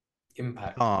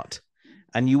Impact. part,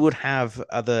 and you would have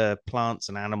other plants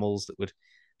and animals that would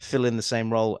fill in the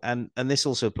same role. And this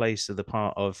also plays to the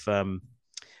part of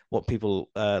what people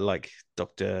like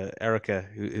Dr. Erica,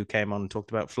 who came on and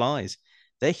talked about flies.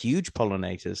 They're huge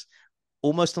pollinators,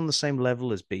 almost on the same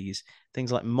level as bees.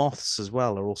 Things like moths as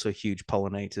well are also huge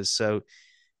pollinators. So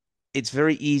it's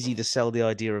very easy to sell the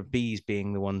idea of bees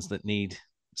being the ones that need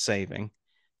saving,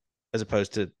 as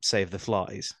opposed to save the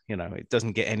flies. It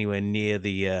doesn't get anywhere near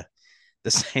the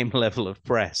same level of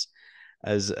press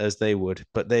as they would,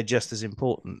 but they're just as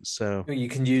important. So You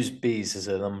can use bees as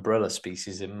an umbrella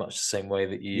species in much the same way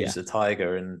that you yeah, use the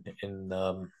tiger in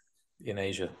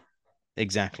Asia.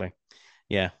 exactly.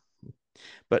 Yeah.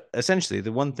 But essentially,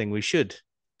 the one thing we should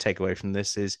take away from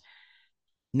this is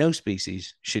no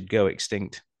species should go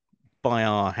extinct by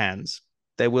our hands.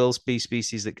 There will be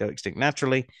species that go extinct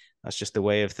naturally. That's just the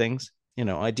way of things.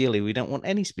 Ideally, we don't want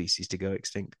any species to go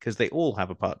extinct because they all have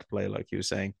a part to play, like you were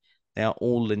saying. They are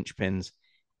all linchpins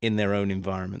in their own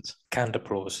environments. Canned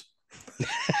applause.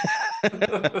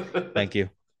 Thank you.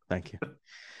 Thank you.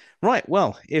 Right.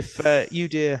 Well, if you,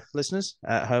 dear listeners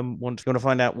at home, want to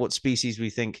find out what species we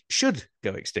think should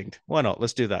go extinct, why not?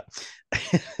 Let's do that.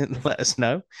 Let us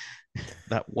know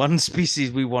that one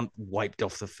species we want wiped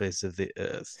off the face of the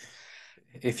earth.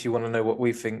 If you want to know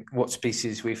what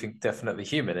species we think definitely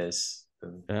human is,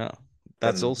 Yeah,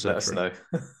 that's then also let us true. know.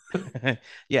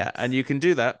 Yeah, and you can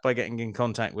do that by getting in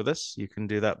contact with us. You can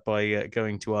do that by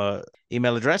going to our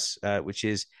email address, which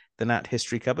is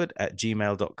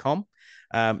thenathistorykcupboard@gmail.com.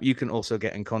 You can also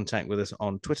get in contact with us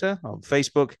on Twitter, on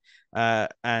Facebook,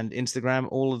 and Instagram,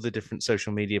 all of the different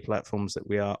social media platforms that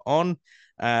we are on,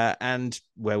 and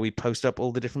where we post up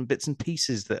all the different bits and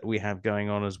pieces that we have going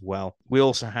on as well. We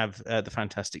also have the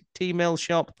fantastic T-mail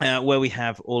shop, where we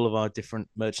have all of our different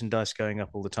merchandise going up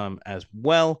all the time as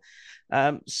well.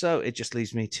 So it just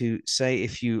leaves me to say,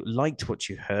 if you liked what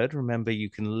you heard, remember you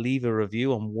can leave a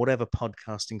review on whatever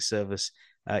podcasting service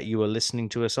you are listening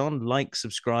to us on. Like,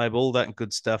 subscribe, all that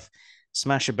good stuff.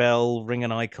 Smash a bell, ring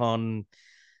an icon,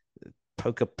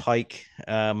 poke a pike,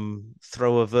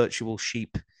 throw a virtual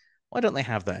sheep. Why don't they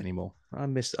have that anymore? I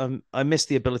miss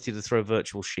the ability to throw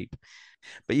virtual sheep.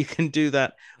 But you can do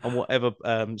that on whatever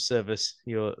service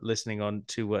you're listening on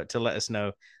to let us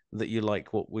know that you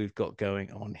like what we've got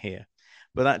going on here.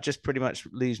 But that just pretty much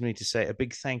leaves me to say a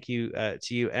big thank you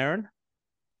to you, Aaron.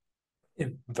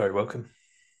 You're very welcome.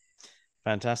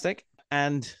 Fantastic.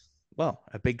 And, well,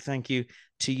 a big thank you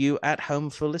to you at home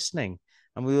for listening.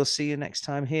 And we will see you next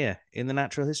time here in the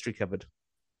Natural History Cupboard.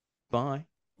 Bye.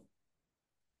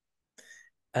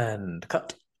 And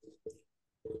cut.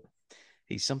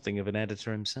 He's something of an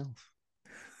editor himself.